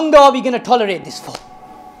more longer are we going to tolerate this for?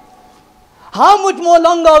 How much more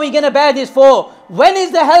longer are we going to bear this for? When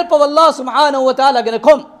is the help of Allah subhanahu wa ta'ala going to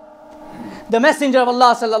come? The Messenger of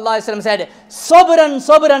Allah sallallahu alaihi wasallam said,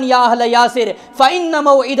 Sabran ya ahla Yasir, fa inna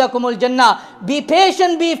maw'idakumul jannah. Be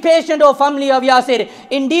patient, O family of Yasir.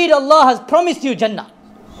 Indeed, Allah has promised you Jannah.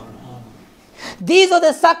 These are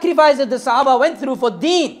the sacrifices the Sahaba went through for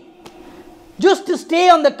deen. Just to stay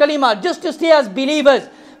on the kalima, just to stay as believers,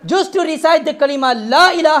 just to recite the kalima,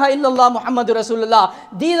 La ilaha illallah Muhammadur Rasulullah.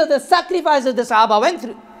 These are the sacrifices the Sahaba went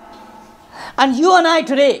through. And you and I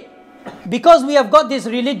today, because we have got this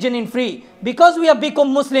religion in free, because we have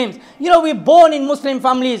become Muslims, we're born in Muslim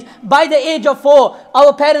families. By the age of 4,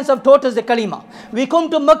 our parents have taught us the kalima. We come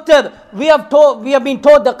to maktab, we have been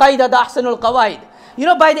taught the qaida, the ahsanul qawaid.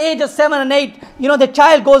 By the age of 7 and 8, the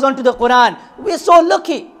child goes on to the Quran. We're so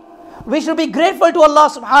lucky. We should be grateful to Allah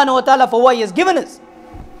subhanahu wa ta'ala for what He has given us.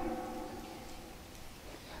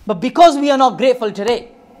 But because we are not grateful today,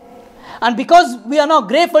 and because we are not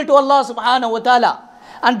grateful to Allah subhanahu wa ta'ala,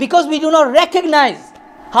 and because we do not recognize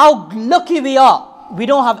how lucky we are, we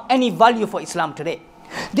don't have any value for Islam today.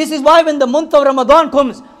 This is why when the month of Ramadan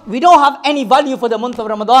comes, we don't have any value for the month of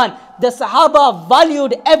Ramadan. The Sahaba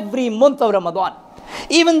valued every month of Ramadan.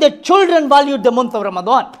 Even the children valued the month of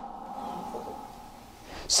Ramadan.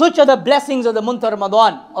 Such are the blessings of the month of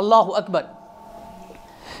Ramadan. Allahu Akbar.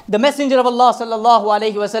 The Messenger of Allah sallallahu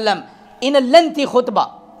alayhi wasallam, in a lengthy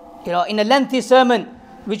khutbah, in a lengthy sermon,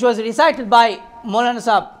 which was recited by Maulana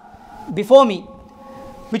Sahab before me,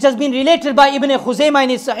 which has been related by Ibn Khuzaymah in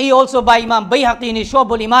his Sahih, also by Imam Bayhaqi in his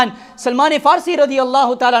Shu'abul Iman. Salman Farsi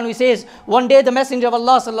radiyallahu ta'ala anhu says, one day the Messenger of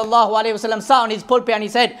Allah sallallahu alayhi wasallam sat on his pulpit and he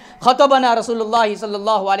said, Khatabana Rasulullah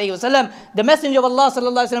sallallahu alayhi wasallam. The Messenger of Allah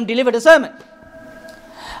sallallahu alayhi wasallam delivered a sermon.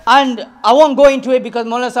 And I won't go into it because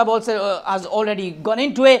Maulana Sahab also has already gone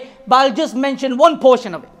into it, but I'll just mention one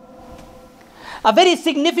portion of it. A very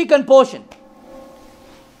significant portion.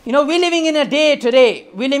 We're living in a day today,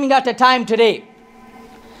 we're living at a time today,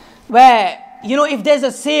 where, if there's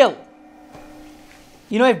a sale,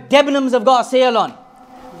 if Debenhams have got a sale on,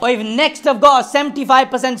 or if Next have got a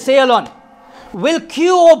 75% sale on, we'll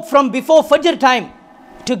queue up from before Fajr time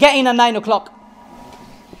to get in at 9 o'clock.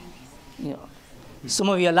 Some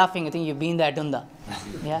of you are laughing, I think you've been there, done that.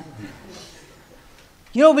 Yeah.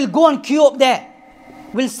 We'll go and queue up there.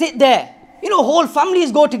 We'll sit there. Whole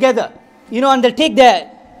families go together, and they'll take their,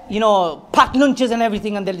 packed lunches and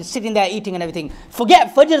everything, and they'll sit in there eating and everything.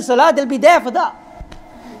 Forget Fajr Salah, they'll be there for that.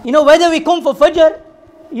 Whether we come for Fajr,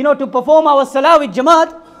 to perform our Salah with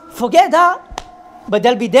Jamaat, forget that. But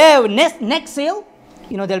they'll be there with next sale,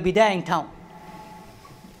 they'll be there in town.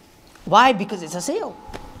 Why? Because it's a sale.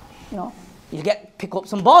 You pick up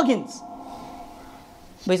some bargains.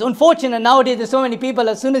 But it's unfortunate nowadays there's so many people,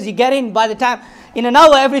 as soon as you get in, by the time, in an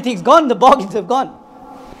hour everything's gone, the bargains have gone.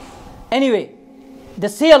 Anyway, the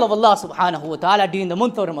sale of Allah subhanahu wa ta'ala during the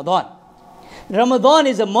month of Ramadan. Ramadan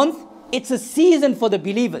is a month, it's a season for the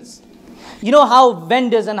believers. You know how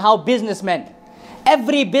vendors and how businessmen,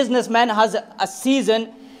 every businessman has a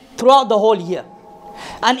season throughout the whole year.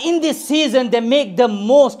 And in this season, they make the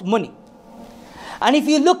most money. And if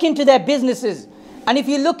you look into their businesses, and if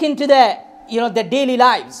you look into their, their daily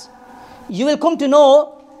lives, you will come to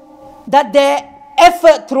know that their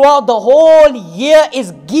effort throughout the whole year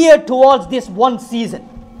is geared towards this one season.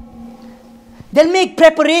 They'll make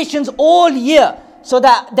preparations all year so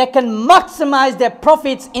that they can maximize their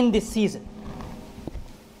profits in this season.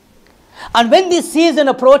 And when this season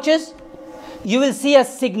approaches, you will see a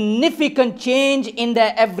significant change in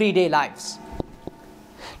their everyday lives.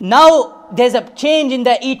 Now there's a change in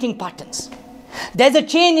their eating patterns. There's a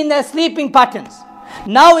change in their sleeping patterns.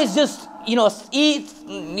 Now it's just, eat,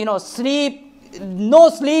 sleep, no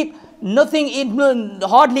sleep, nothing,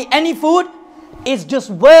 hardly any food. It's just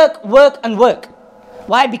work, work and work.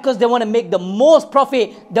 Why? Because they want to make the most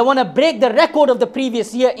profit. They want to break the record of the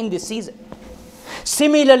previous year in this season.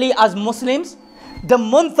 Similarly, as Muslims, the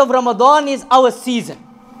month of Ramadan is our season.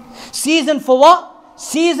 Season for what?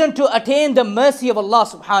 Season to attain the mercy of Allah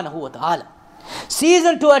subhanahu wa ta'ala.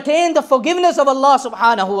 Season to attain the forgiveness of Allah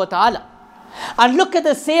subhanahu wa ta'ala. And look at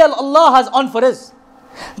the sale Allah has on for us.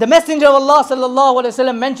 The Messenger of Allah sallallahu alayhi wa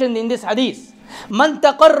sallam mentioned in this hadith, Man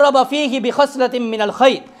taqarraba fihi bi khaslatin min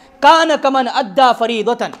al-khayr, kana kaman adda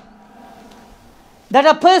faridatan. That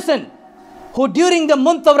a person who during the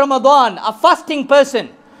month of Ramadan, a fasting person,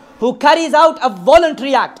 who carries out a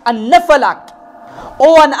voluntary act, a nafal act,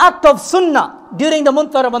 or an act of sunnah during the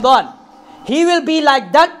month of Ramadan, he will be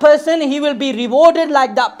like that person, he will be rewarded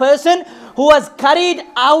like that person who has carried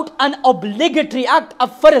out an obligatory act, a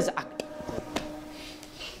farz act.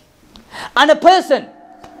 And a person,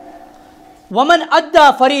 وَمَنْ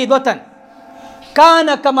أَدَّى فَرِيضَةً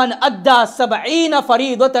كَانَ كَمَنْ أَدَّى سَبْعِينَ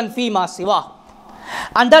فَرِيضَةً فِي مَا سِوَاهُ.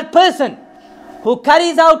 And that person who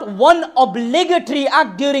carries out one obligatory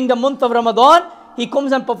act during the month of Ramadan, he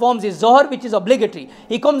comes and performs his Zohar, which is obligatory.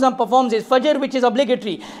 He comes and performs his Fajr, which is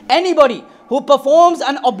obligatory. Anybody who performs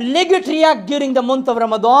an obligatory act during the month of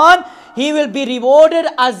Ramadan, he will be rewarded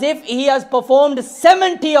as if he has performed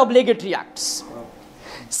 70 obligatory acts.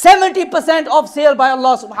 70% of sale by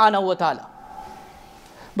Allah subhanahu wa ta'ala.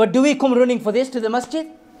 But do we come running for this to the masjid?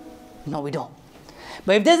 No, we don't.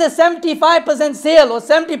 But if there's a 75% sale or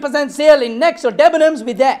 70% sale in Next or Debenhams,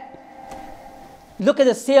 we're there. Look at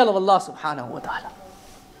the sale of Allah subhanahu wa ta'ala.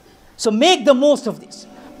 So make the most of this.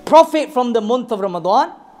 Profit from the month of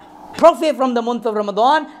Ramadan. Profit from the month of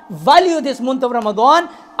Ramadan. Value this month of Ramadan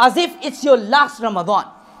as if it's your last Ramadan.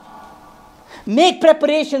 Make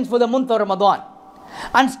preparations for the month of Ramadan.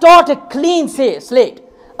 And start a clean slate.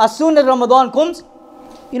 As soon as Ramadan comes,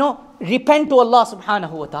 repent to Allah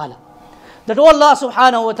subhanahu wa ta'ala. That, oh Allah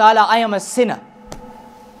subhanahu wa ta'ala, I am a sinner.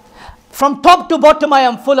 From top to bottom I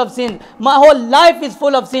am full of sins. My whole life is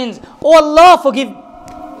full of sins. Oh Allah, forgive me.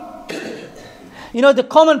 The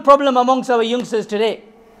common problem amongst our youngsters today,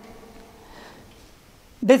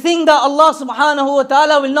 they think that Allah subhanahu wa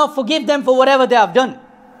ta'ala will not forgive them for whatever they have done.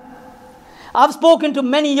 I've spoken to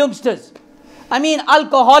many youngsters.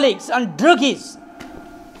 Alcoholics and druggies.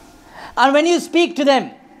 And when you speak to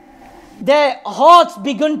them, their hearts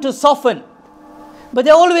begin to soften. But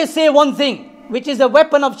they always say one thing, which is a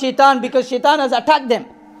weapon of shaitan, because shaitan has attacked them.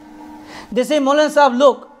 They say, Maulana Sahib,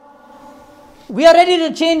 look, we are ready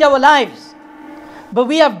to change our lives, but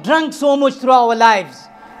we have drunk so much through our lives.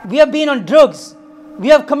 We have been on drugs. We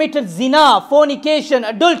have committed zina, fornication,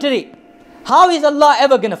 adultery. How is Allah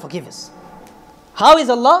ever going to forgive us? How is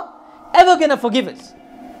Allah ever going to forgive us?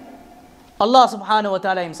 Allah subhanahu wa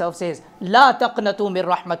ta'ala himself says, La taqnatu min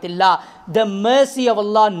rahmatillah. The mercy of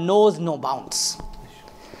Allah knows no bounds.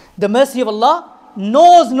 The mercy of Allah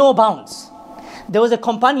knows no bounds. There was a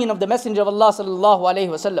companion of the Messenger of Allah sallallahu alayhi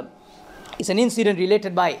wa sallam. It's an incident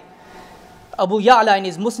related by Abu Ya'la in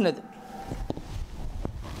his Musnad.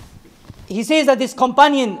 He says that this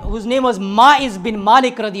companion, whose name was Ma'iz bin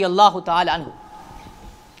Malik radiyallahu ta'ala anhu,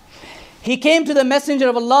 he came to the Messenger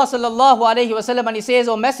of Allah sallallahu alayhi wa sallam and he says,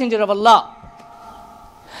 O Messenger of Allah,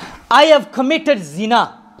 I have committed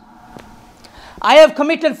zina. I have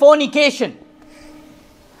committed fornication.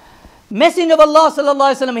 Messenger of Allah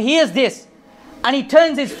sallallahu alayhi wa sallam hears this and he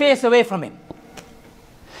turns his face away from him.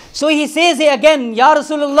 So he says here again, Ya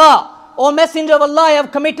Rasulullah, O Messenger of Allah, I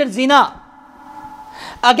have committed zina.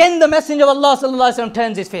 Again the Messenger of Allah sallallahu alayhi wa sallam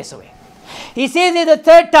turns his face away. He says it the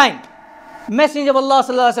third time. Messenger of Allah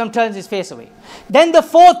sallallahu alaihi wasallam turns his face away. Then the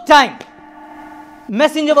fourth time,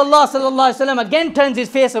 Messenger of Allah sallallahu alaihi wasallam again turns his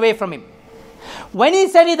face away from him. When he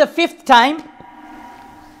said it the fifth time,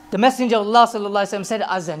 the Messenger of Allah sallallahu alaihi wasallam said,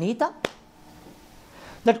 Azanita?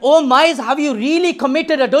 That, oh Ma'iz, have you really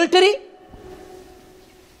committed adultery?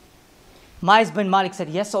 Ma'iz bin Malik said,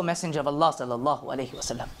 yes, O Messenger of Allah sallallahu alaihi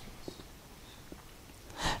wasallam.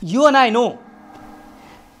 You and I know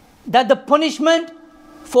that the punishment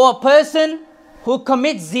for a person who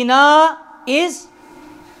commits zina is,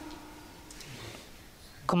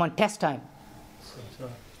 come on, test time.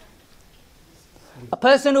 A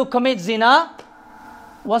person who commits zina,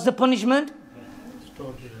 what's the punishment?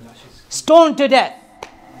 Stoned to death.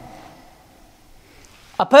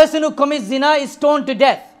 A person who commits zina is stoned to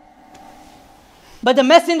death. But the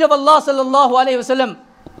Messenger of Allah sallallahu alayhi wasallam,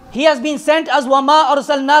 he has been sent as وَمَا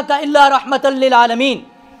أَرْسَلْنَاكَ إِلَّا رَحْمَةً لِلْعَالَمِينَ,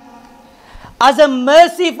 as a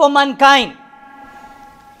mercy for mankind.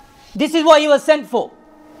 This is what he was sent for.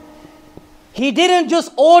 He didn't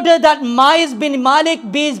just order that Ma'is bin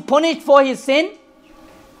Malik be punished for his sin,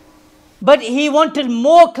 but he wanted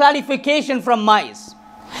more clarification from Ma'is.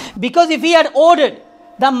 Because if he had ordered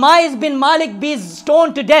that Ma'is bin Malik be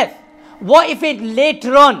stoned to death, what if it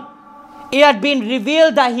later on it had been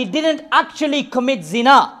revealed that he didn't actually commit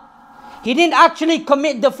zina? He didn't actually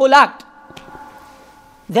commit the full act.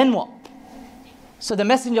 Then what? So the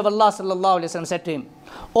Messenger of Allah sallallahu alaihi wasallam said to him,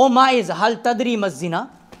 "O Ma'is, hal tadri ma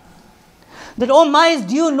zina?" That, "O Ma'is,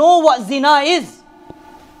 do you know what zina is?"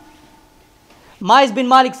 Ma'is bin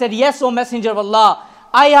Malik said, "Yes, O Messenger of Allah,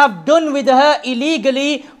 I have done with her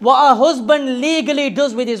illegally what a husband legally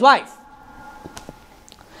does with his wife."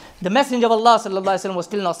 The Messenger of Allah sallallahu alaihi wasallam was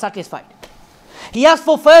still not satisfied. He asked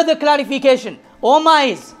for further clarification. "O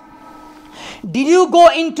Ma'is, did you go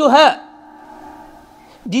into her?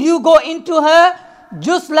 Did you go into her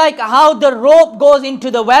just like how the rope goes into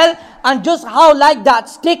the well, and just how like that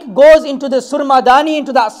stick goes into the surma dani,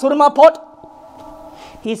 into that surma pot?"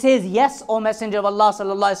 He says, "Yes, O Messenger of Allah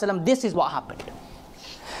sallallahu alaihi wasallam, this is what happened."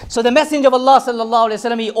 So the Messenger of Allah sallallahu alaihi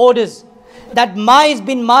wasallam, he orders that Ma'is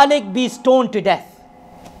bin Malik be stoned to death.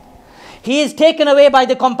 He is taken away by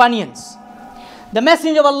the companions. The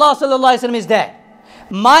Messenger of Allah sallallahu alaihi wasallam is there.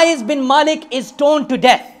 Ma'is bin Malik is stoned to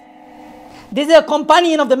death. This is a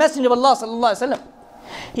companion of the Messenger of Allah sallallahu alaihi wasallam.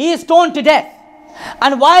 He is stoned to death.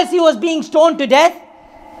 And whilst he was being stoned to death,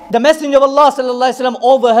 the Messenger of Allah sallallahu alaihi wasallam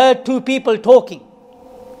overheard two people talking.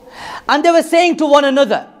 And they were saying to one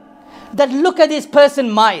another that, "Look at this person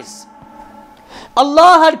Ma'is.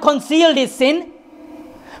 Allah had concealed his sin,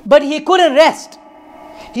 but he couldn't rest.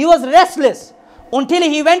 He was restless until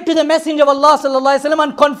he went to the Messenger of Allah sallallahu alaihi wasallam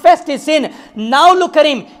and confessed his sin. Now look at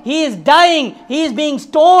him. He is dying. He is being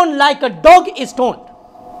stoned like a dog is stoned."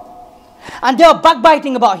 And they are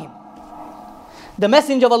backbiting about him. The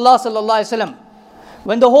Messenger of Allah sallallahu alaihi wasallam,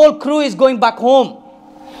 when the whole crew is going back home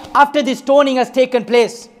after this stoning has taken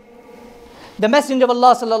place, the Messenger of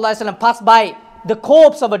Allah sallallahu alaihi wasallam passed by the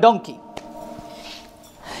corpse of a donkey.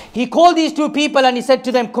 He called these two people and he said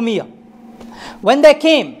to them, "Come here." When they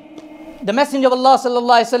came, the Messenger of Allah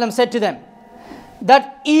sallallahu alaihi wasallam said to them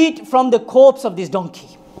that, "Eat from the corpse of this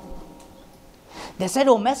donkey." They said,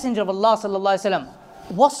 "O Messenger of Allah sallallahu alaihi wasallam,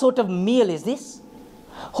 what sort of meal is this?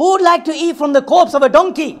 Who would like to eat from the corpse of a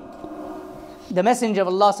donkey?" The Messenger of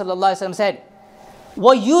Allah sallallahu alaihi wasallam said,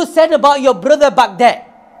 "What you said about your brother back there,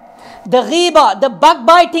 the ghiba, the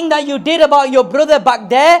backbiting that you did about your brother back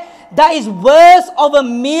there, that is worse of a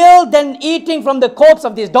meal than eating from the corpse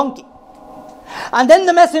of this donkey." And then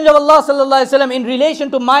the Messenger of Allah sallallahu alaihi wasallam, in relation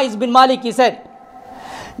to Ma'is bin Malik, he said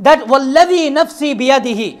that, "Walladhi nafsi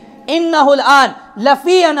biyadihi innahu al-an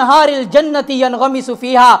lafi anharil jannati yanghamisu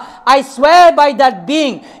fiha." I swear by that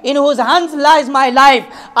being in whose hands lies my life,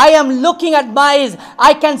 I am looking at Ma'is.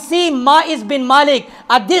 I can see Ma'is bin Malik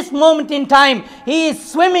at this moment in time. He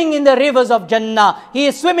is swimming in the rivers of Jannah. He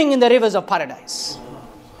is swimming in the rivers of paradise.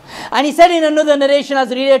 And he said in another narration as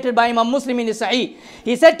related by Imam Muslim in his Sahih,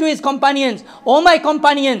 he said to his companions, "O my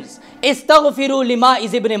companions, istaghfiru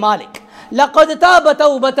lima'iz ibn Malik. لَقَدْ تَابَ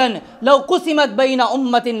تَوْبَةً لَوْ قُسِمَتْ بَيْنَ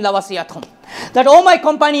أُمَّةٍ لَوَسِيَتْهُمْ." That, "O my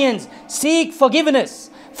companions, seek forgiveness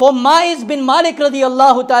for Ma'is bin Malik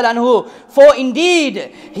radiyallahu ta'ala anhu, for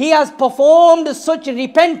indeed he has performed such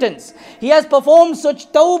repentance, he has performed such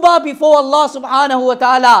tawbah before Allah subhanahu wa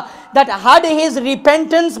ta'ala, that had his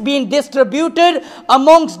repentance been distributed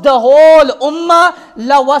amongst the whole ummah,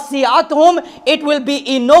 لَوَسِيَتْهُمْ, it will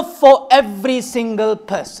be enough for every single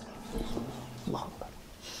person."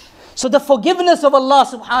 So the forgiveness of Allah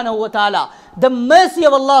subhanahu wa ta'ala, the mercy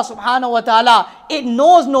of Allah subhanahu wa ta'ala, it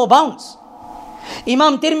knows no bounds.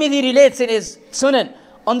 Imam Tirmidhi relates in his Sunan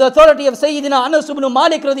on the authority of Sayyidina Anas ibn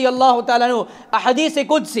Malik radiyallahu ta'ala anhu, a hadith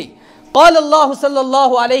qudsi. قال الله صلى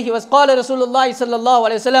الله عليه وسلم قال رسول الله صلى الله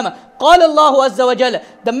عليه وسلم قال الله عز وجل.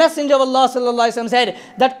 The Messenger of Allah صلى الله عليه وسلم said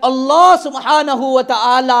that Allah subhanahu wa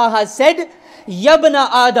ta'ala has said, "Yabna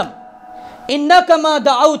Adam, innaka ma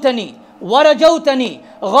da'awtani wa rajawtani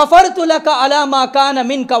ghafartu laka ala ma kana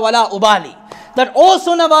minka wala ubali." That, "O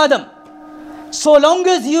son of Adam, so long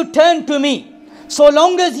as you turn to me, so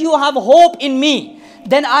long as you have hope in me,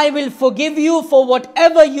 then I will forgive you for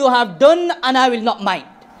whatever you have done and I will not mind."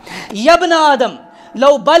 Yabna Adam,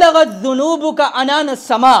 law balagat dhunubuka anana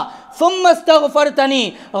sama thumma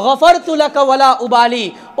astaghfartani ghafartu laka wala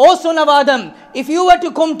ubali. O son of Adam, if you were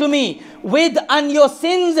to come to me with and your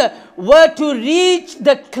sins were to reach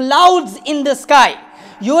the clouds in the sky,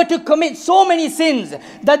 you were to commit so many sins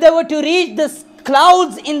that they were to reach the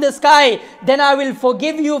clouds in the sky, then I will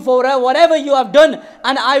forgive you for whatever you have done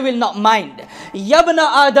and I will not mind.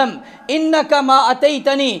 Yabna Adam, innaka ma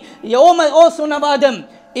ataytani. O son of Adam,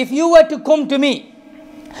 if you were to come to me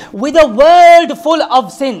with a world full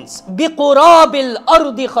of sins, biqurabil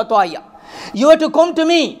ardi khataya, you were to come to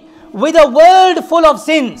me with a world full of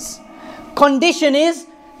sins. Condition is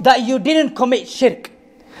that you didn't commit shirk.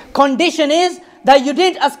 Condition is that you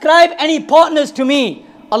didn't ascribe any partners to me.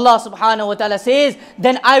 Allah subhanahu wa ta'ala says,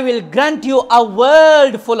 then I will grant you a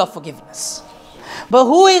world full of forgiveness. But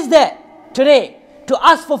who is there today to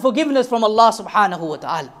ask for forgiveness from Allah subhanahu wa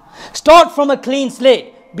ta'ala? Start from a clean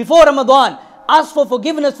slate. Before Ramadan, ask for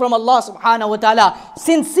forgiveness from Allah subhanahu wa ta'ala.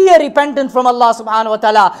 Sincere repentance from Allah subhanahu wa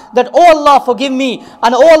ta'ala. That, oh Allah, forgive me.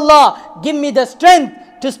 And oh Allah, give me the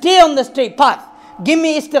strength to stay on the straight path. Give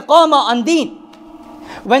me istiqamah on deen.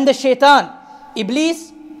 When the shaitan,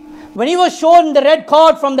 Iblis, when he was shown the red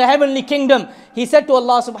card from the heavenly kingdom, he said to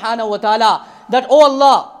Allah subhanahu wa ta'ala that, oh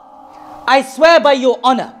Allah, I swear by your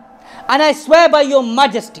honor and I swear by your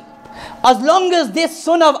majesty, as long as this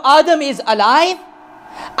son of Adam is alive,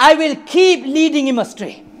 I will keep leading him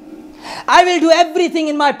astray. I will do everything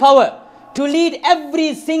in my power to lead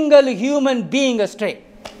every single human being astray.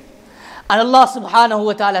 And Allah subhanahu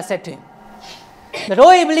wa ta'ala said to him that,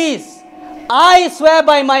 oh Iblis, I swear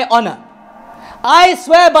by my honor, I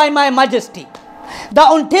swear by my majesty, that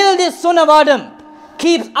until this son of Adam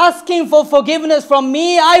keeps asking for forgiveness from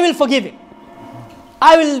me, I will forgive him.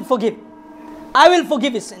 I will forgive. I will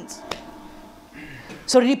forgive his sins.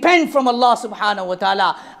 So repent from Allah subhanahu wa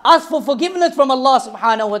ta'ala. Ask for forgiveness from Allah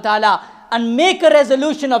subhanahu wa ta'ala. And make a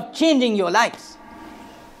resolution of changing your lives.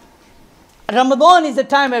 Ramadan is the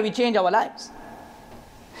time where we change our lives.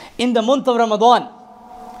 In the month of Ramadan,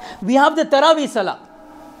 we have the Taraweeh Salah.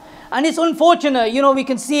 And it's unfortunate, we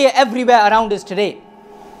can see it everywhere around us today.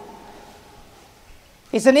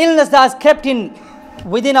 It's an illness that has crept in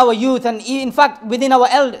within our youth and in fact within our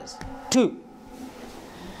elders too.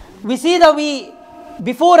 We see that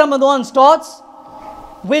before Ramadan starts,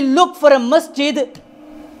 we'll look for a masjid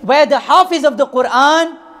where the Hafiz of the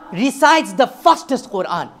Quran recites the fastest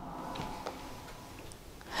Quran.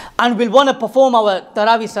 And we'll want to perform our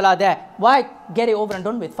Taraweeh Salah there. Why? Get it over and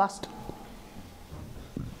done with fast.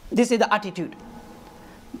 This is the attitude.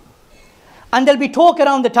 And there'll be talk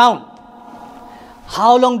around the town.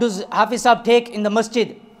 How long does Hafiz Sahib take in the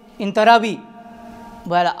masjid, in Taraweeh?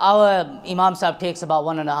 Well, our Imam Sahib takes about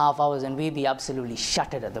 1.5 hours and we be absolutely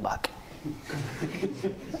shattered at the back.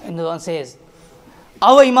 And the one says,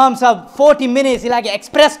 our Imam Sahib, 40 minutes, he's like an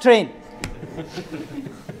express train.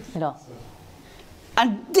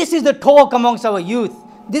 And this is the talk amongst our youth.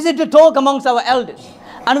 This is the talk amongst our elders.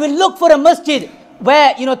 And we look for a masjid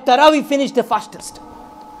where, Taraweeh finished the fastest.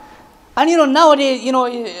 And nowadays,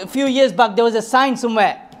 a few years back, there was a sign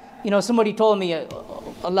somewhere. Somebody told me,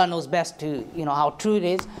 Allah knows best to, how true it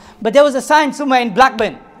is. But there was a sign somewhere in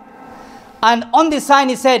Blackburn. And on this sign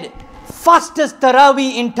it said, fastest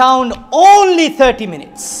Taraweeh in town, only 30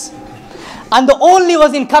 minutes. And the only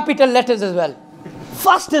was in capital letters as well.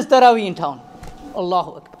 Fastest Taraweeh in town.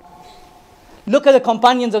 Allahu Akbar. Look at the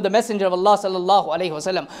companions of the Messenger of Allah sallallahu alayhi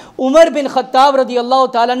wasallam. Umar bin Khattab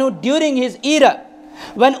radiyallahu ta'ala anhu, during his era,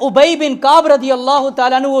 when Ubay bin Ka'b radiyallahu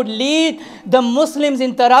ta'ala anhu would lead the Muslims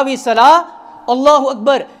in Taraweeh Salah, Allahu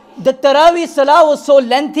Akbar, the Taraweeh Salah was so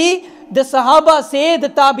lengthy, the Sahaba say, the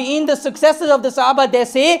Tabi'een, the successors of the Sahaba, they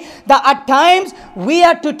say that at times we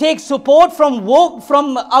had to take support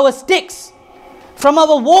from our sticks, from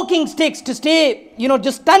our walking sticks to stay,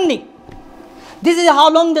 just standing. This is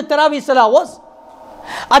how long the Taraweeh Salah was.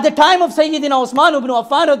 At the time of Sayyidina Usman ibn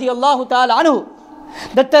Affan radiyallahu ta'ala anhu,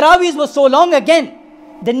 the Taraweehs were so long again,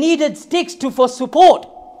 they needed sticks for support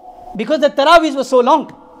because the Taraweehs were so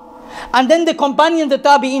long. And then the companions, the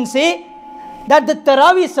Tabi'een say that the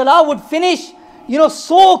Taraweeh Salah would finish,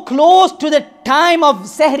 so close to the time of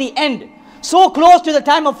Sahri end, so close to the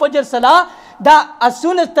time of Fajr Salah, that as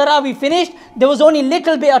soon as Taraweeh finished, there was only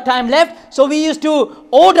little bit of time left. So we used to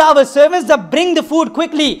order our servants to bring the food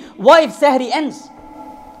quickly. Why if Sahri ends?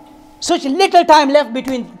 Such little time left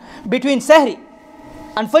between Sahri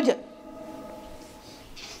and Fajr.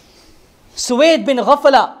 Suwaid bin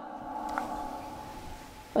Ghafala,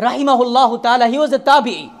 rahimahullah ta'ala, he was a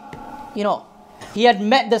tabi'i. He had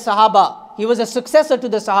met the Sahaba. He was a successor to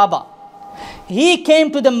the Sahaba. He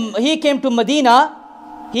came to Medina.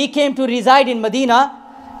 He came to reside in Medina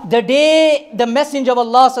the day the Messenger of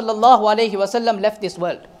Allah sallallahu alayhi wasallam left this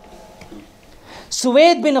world.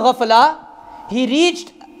 Suwaid bin Ghafala, he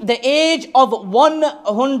reached the age of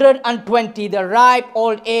 120, the ripe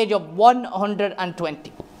old age of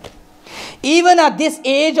 120. Even at this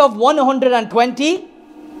age of 120,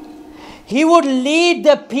 he would lead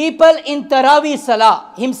the people in Tarawih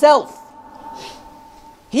Salah himself.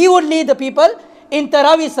 He would lead the people in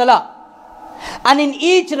Tarawih Salah. And in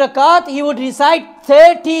each rakat, he would recite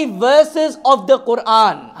 30 verses of the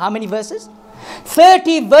Quran. How many verses?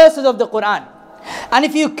 30 verses of the Quran. And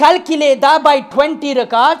if you calculate that by 20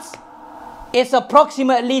 rakats, it's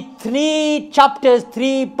approximately 3 chapters,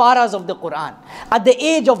 3 paras of the Quran at the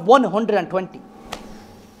age of 120.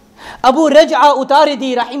 Abu Raj'a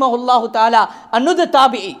Utaridi rahimahullah ta'ala, another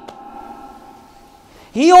tabi'i,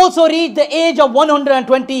 he also reached the age of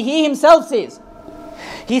 120. He himself says,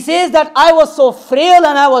 he says that I was so frail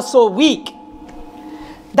and I was so weak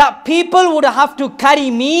that people would have to carry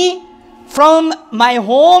me from my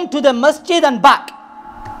home to the masjid and back.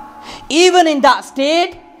 Even in that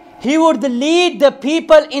state, he would lead the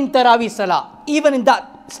people in Tarawih Salah. Even in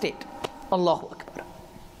that state. Allahu Akbar.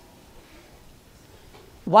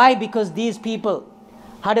 Why? Because these people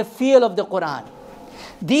had a feel of the Quran.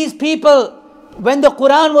 These people, when the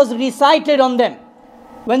Quran was recited on them,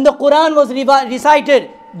 when the Quran was recited,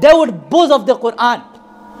 they would buzz of the Quran.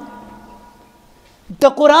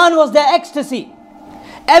 The Quran was their ecstasy.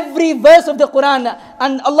 Every verse of the Quran,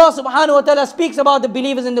 and Allah subhanahu wa ta'ala speaks about the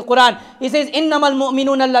believers in the Quran. He says, إِنَّمَا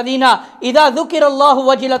الْمُؤْمِنُونَ الَّذِينَ إِذَا ذُكِرَ اللَّهُ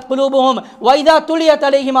وَجِلَتْ قُلُوبُهُمْ وَإِذَا تُلِيَتْ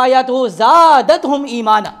عَلَيْهِمْ آيَاتُهُ زَادَتْهُمْ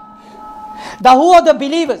إِيمَانًا. The who are the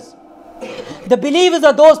believers? The believers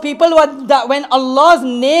are those people that when Allah's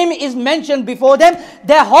name is mentioned before them,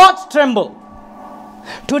 their hearts tremble.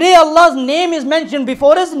 Today Allah's name is mentioned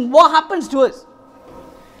before us, and what happens to us?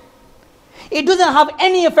 It doesn't have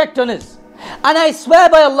any effect on us. And I swear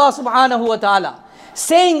by Allah subhanahu wa ta'ala,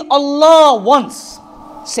 saying Allah once,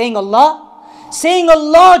 saying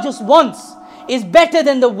Allah just once is better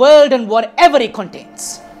than the world and whatever it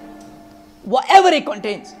contains. Whatever it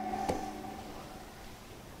contains.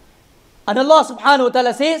 And Allah subhanahu wa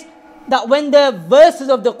ta'ala says that when the verses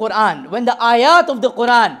of the Quran, when the ayat of the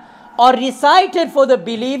Quran are recited for the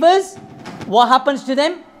believers, what happens to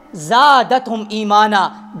them? Zadathum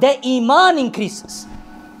imana. Their iman increases.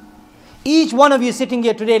 Each one of you sitting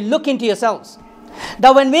here today, look into yourselves.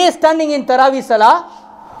 That when we are standing in Tarawih Salah,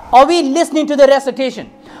 are we listening to the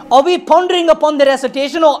recitation? Are we pondering upon the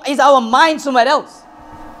recitation, or is our mind somewhere else?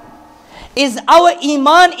 Is our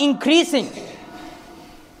iman increasing?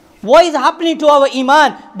 What is happening to our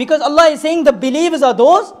iman? Because Allah is saying the believers are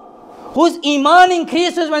those whose iman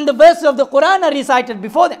increases when the verses of the Quran are recited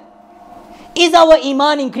before them. Is our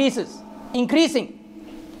iman increasing?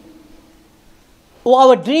 Or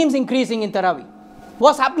our dreams increasing in Tarawih?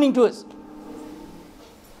 What's happening to us?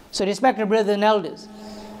 So respected brothers and elders,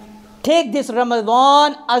 take this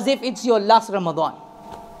Ramadan as if it's your last Ramadan.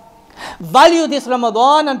 Value this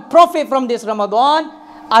Ramadan and profit from this Ramadan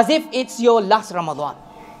as if it's your last Ramadan.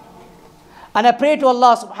 And I pray to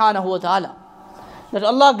Allah subhanahu wa ta'ala that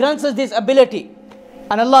Allah grants us this ability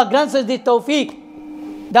and Allah grants us this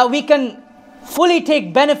tawfiq that we can fully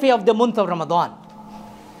take benefit of the month of Ramadan.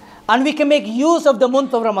 And we can make use of the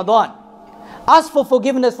month of Ramadan. Ask for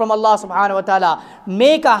forgiveness from Allah subhanahu wa ta'ala.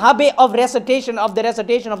 Make a habit of recitation of the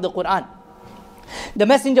Quran. The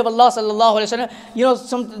Messenger of Allah sallallahu alayhi wa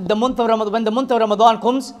sallam, the month of Ramadan, when the month of Ramadan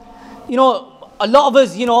comes, a lot of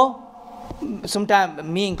us, sometimes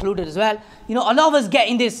me included as well, a lot of us get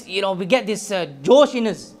in this, we get this josh in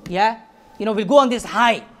us, we'll go on this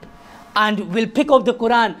high and we'll pick up the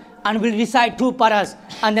Quran and we'll recite 2 paras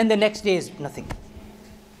and then the next day is nothing.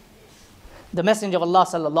 The Messenger of Allah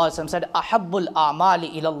sallallahu alaihi wasallam said, "Ahabbul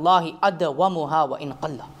a'mali ilallahi adwamuha wa in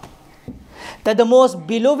qalla." That the most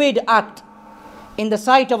beloved act in the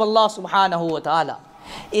sight of Allah subhanahu wa ta'ala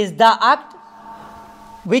is the act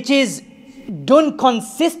which is done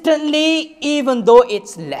consistently, even though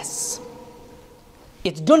it's less.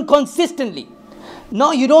 It's done consistently.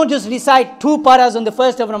 No, you don't just recite 2 paras on the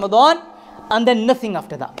first of Ramadan and then nothing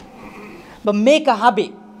after that. But make a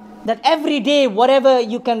habit that every day, whatever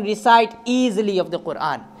you can recite easily of the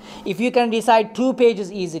Quran, if you can recite 2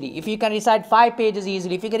 pages easily, if you can recite 5 pages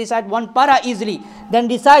easily, if you can recite 1 para easily, then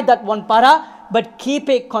recite that 1 para, but keep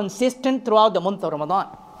it consistent throughout the month of Ramadan.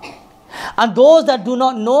 And those that do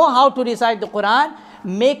not know how to recite the Quran,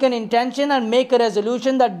 make an intention and make a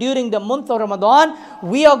resolution that during the month of Ramadan,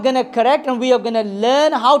 we are going to correct and we are going to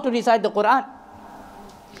learn how to recite the Quran.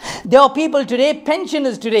 There are people today,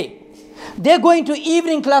 pensioners today, they're going to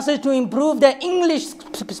evening classes to improve their English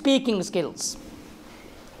speaking skills.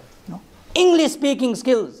 English speaking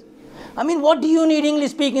skills. I mean, what do you need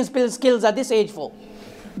English speaking skills at this age for?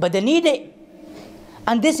 But they need it.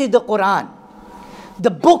 And this is the Quran, the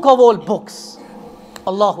book of all books.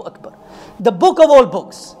 Allahu Akbar. The book of all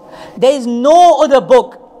books. There is no other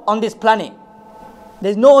book on this planet. There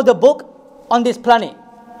is no other book on this planet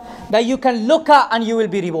that you can look at and you will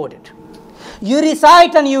be rewarded. You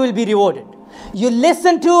recite and you will be rewarded. You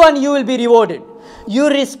listen to and you will be rewarded. You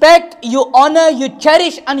respect, you honor, you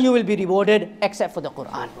cherish and you will be rewarded, except for the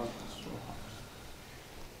Quran.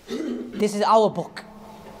 This is our book.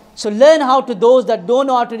 So learn how to, those that don't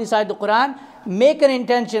know how to recite the Quran, make an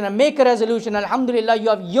intention and make a resolution. Alhamdulillah, you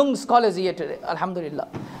have young scholars here today. Alhamdulillah.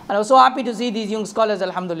 And I was so happy to see these young scholars,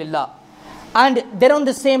 alhamdulillah. And they're on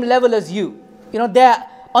the same level as you. You know, they're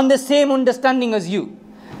on the same understanding as you.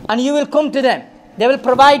 And you will come to them. They will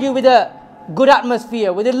provide you with a good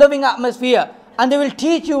atmosphere, with a loving atmosphere. And they will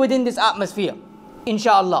teach you within this atmosphere.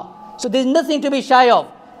 Insha'Allah. So there's nothing to be shy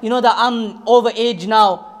of. You know that I'm over age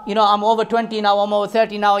now. You know, I'm over 20 now, I'm over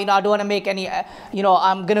 30 now, you know, I don't want to make any, you know,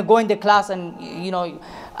 I'm going to go in the class and, you know,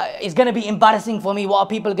 it's going to be embarrassing for me. What are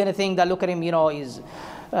people going to think that, look at him, you know,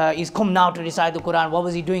 he's come now to recite the Quran. What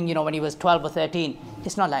was he doing, you know, when he was 12 or 13?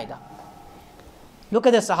 It's not like that. Look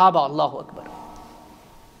at the Sahaba, Allahu Akbar.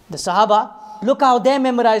 The Sahaba, look how they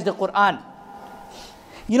memorized the Quran.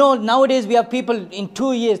 You know, nowadays we have people in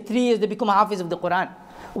 2 years, 3 years, they become Hafiz of the Quran.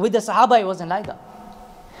 With the Sahaba, it wasn't like that.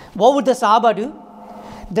 What would the Sahaba do?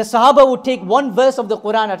 The Sahaba would take one verse of the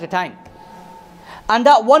Quran at a time. And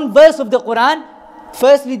that one verse of the Quran,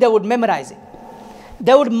 firstly they would memorize it.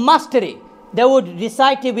 They would master it. They would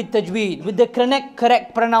recite it with tajweed, with the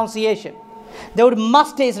correct pronunciation. They would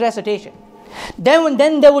master its recitation.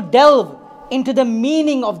 Then they would delve into the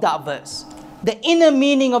meaning of that verse. The inner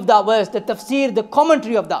meaning of that verse, the tafsir, the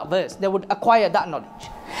commentary of that verse. They would acquire that knowledge.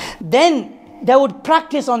 Then they would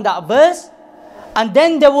practice on that verse. And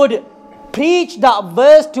then they would preach that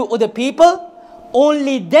verse to other people.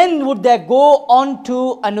 Only then would they go on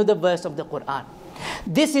to another verse of the Quran.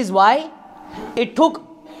 This is why it took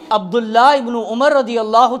Abdullah ibn Umar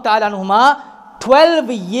radiyallahu ta'ala anhuma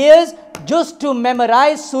 12 years just to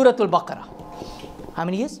memorize Surah Al-Baqarah. How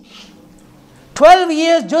many years? 12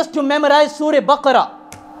 years just to memorize Surah Baqarah,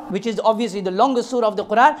 which is obviously the longest surah of the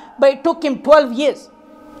Quran, but it took him 12 years.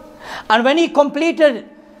 And when he completed,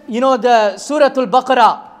 you know, the Surah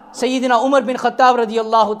Al-Baqarah, Sayyidina Umar bin Khattab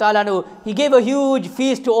radiyallahu ta'ala anhu, he gave a huge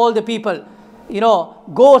feast to all the people. You know,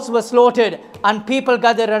 goats were slaughtered and people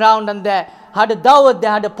gathered around and they had a dawat, they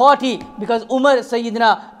had a party because Umar,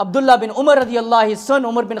 Sayyidina Abdullah bin Umar radiyallahu, his son,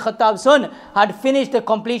 Umar bin Khattab's son, had finished the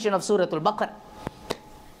completion of Surah Al-Baqarah.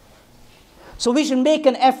 So we should make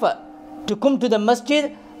an effort to come to the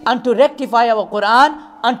masjid and to rectify our Quran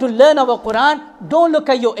and to learn our Quran. Don't look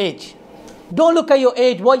at your age. Don't look at your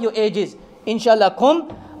age, what your age is. Inshallah,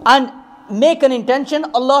 come and make an intention.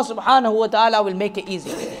 Allah subhanahu wa ta'ala will make it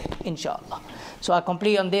easy. Inshallah. So I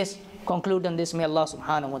conclude on this. May Allah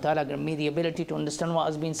subhanahu wa ta'ala grant me the ability to understand what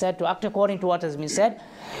has been said, to act according to what has been said.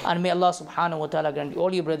 And may Allah subhanahu wa ta'ala grant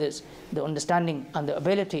all you brothers the understanding and the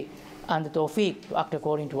ability and the tawfiq to act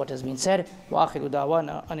according to what has been said. Wa akhiru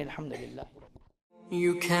da'wana anil hamdulillah.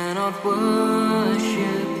 You cannot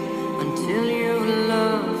worship until you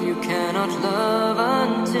love. You cannot love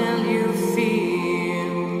until you feel.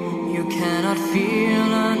 You cannot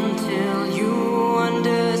feel until you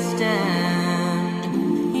understand.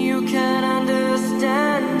 You can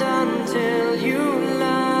understand until you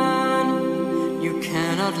learn. You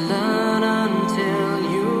cannot learn until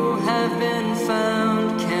you have been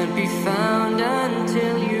found. Can't be found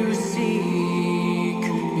until you seek.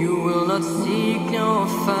 You will not seek nor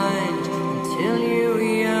find.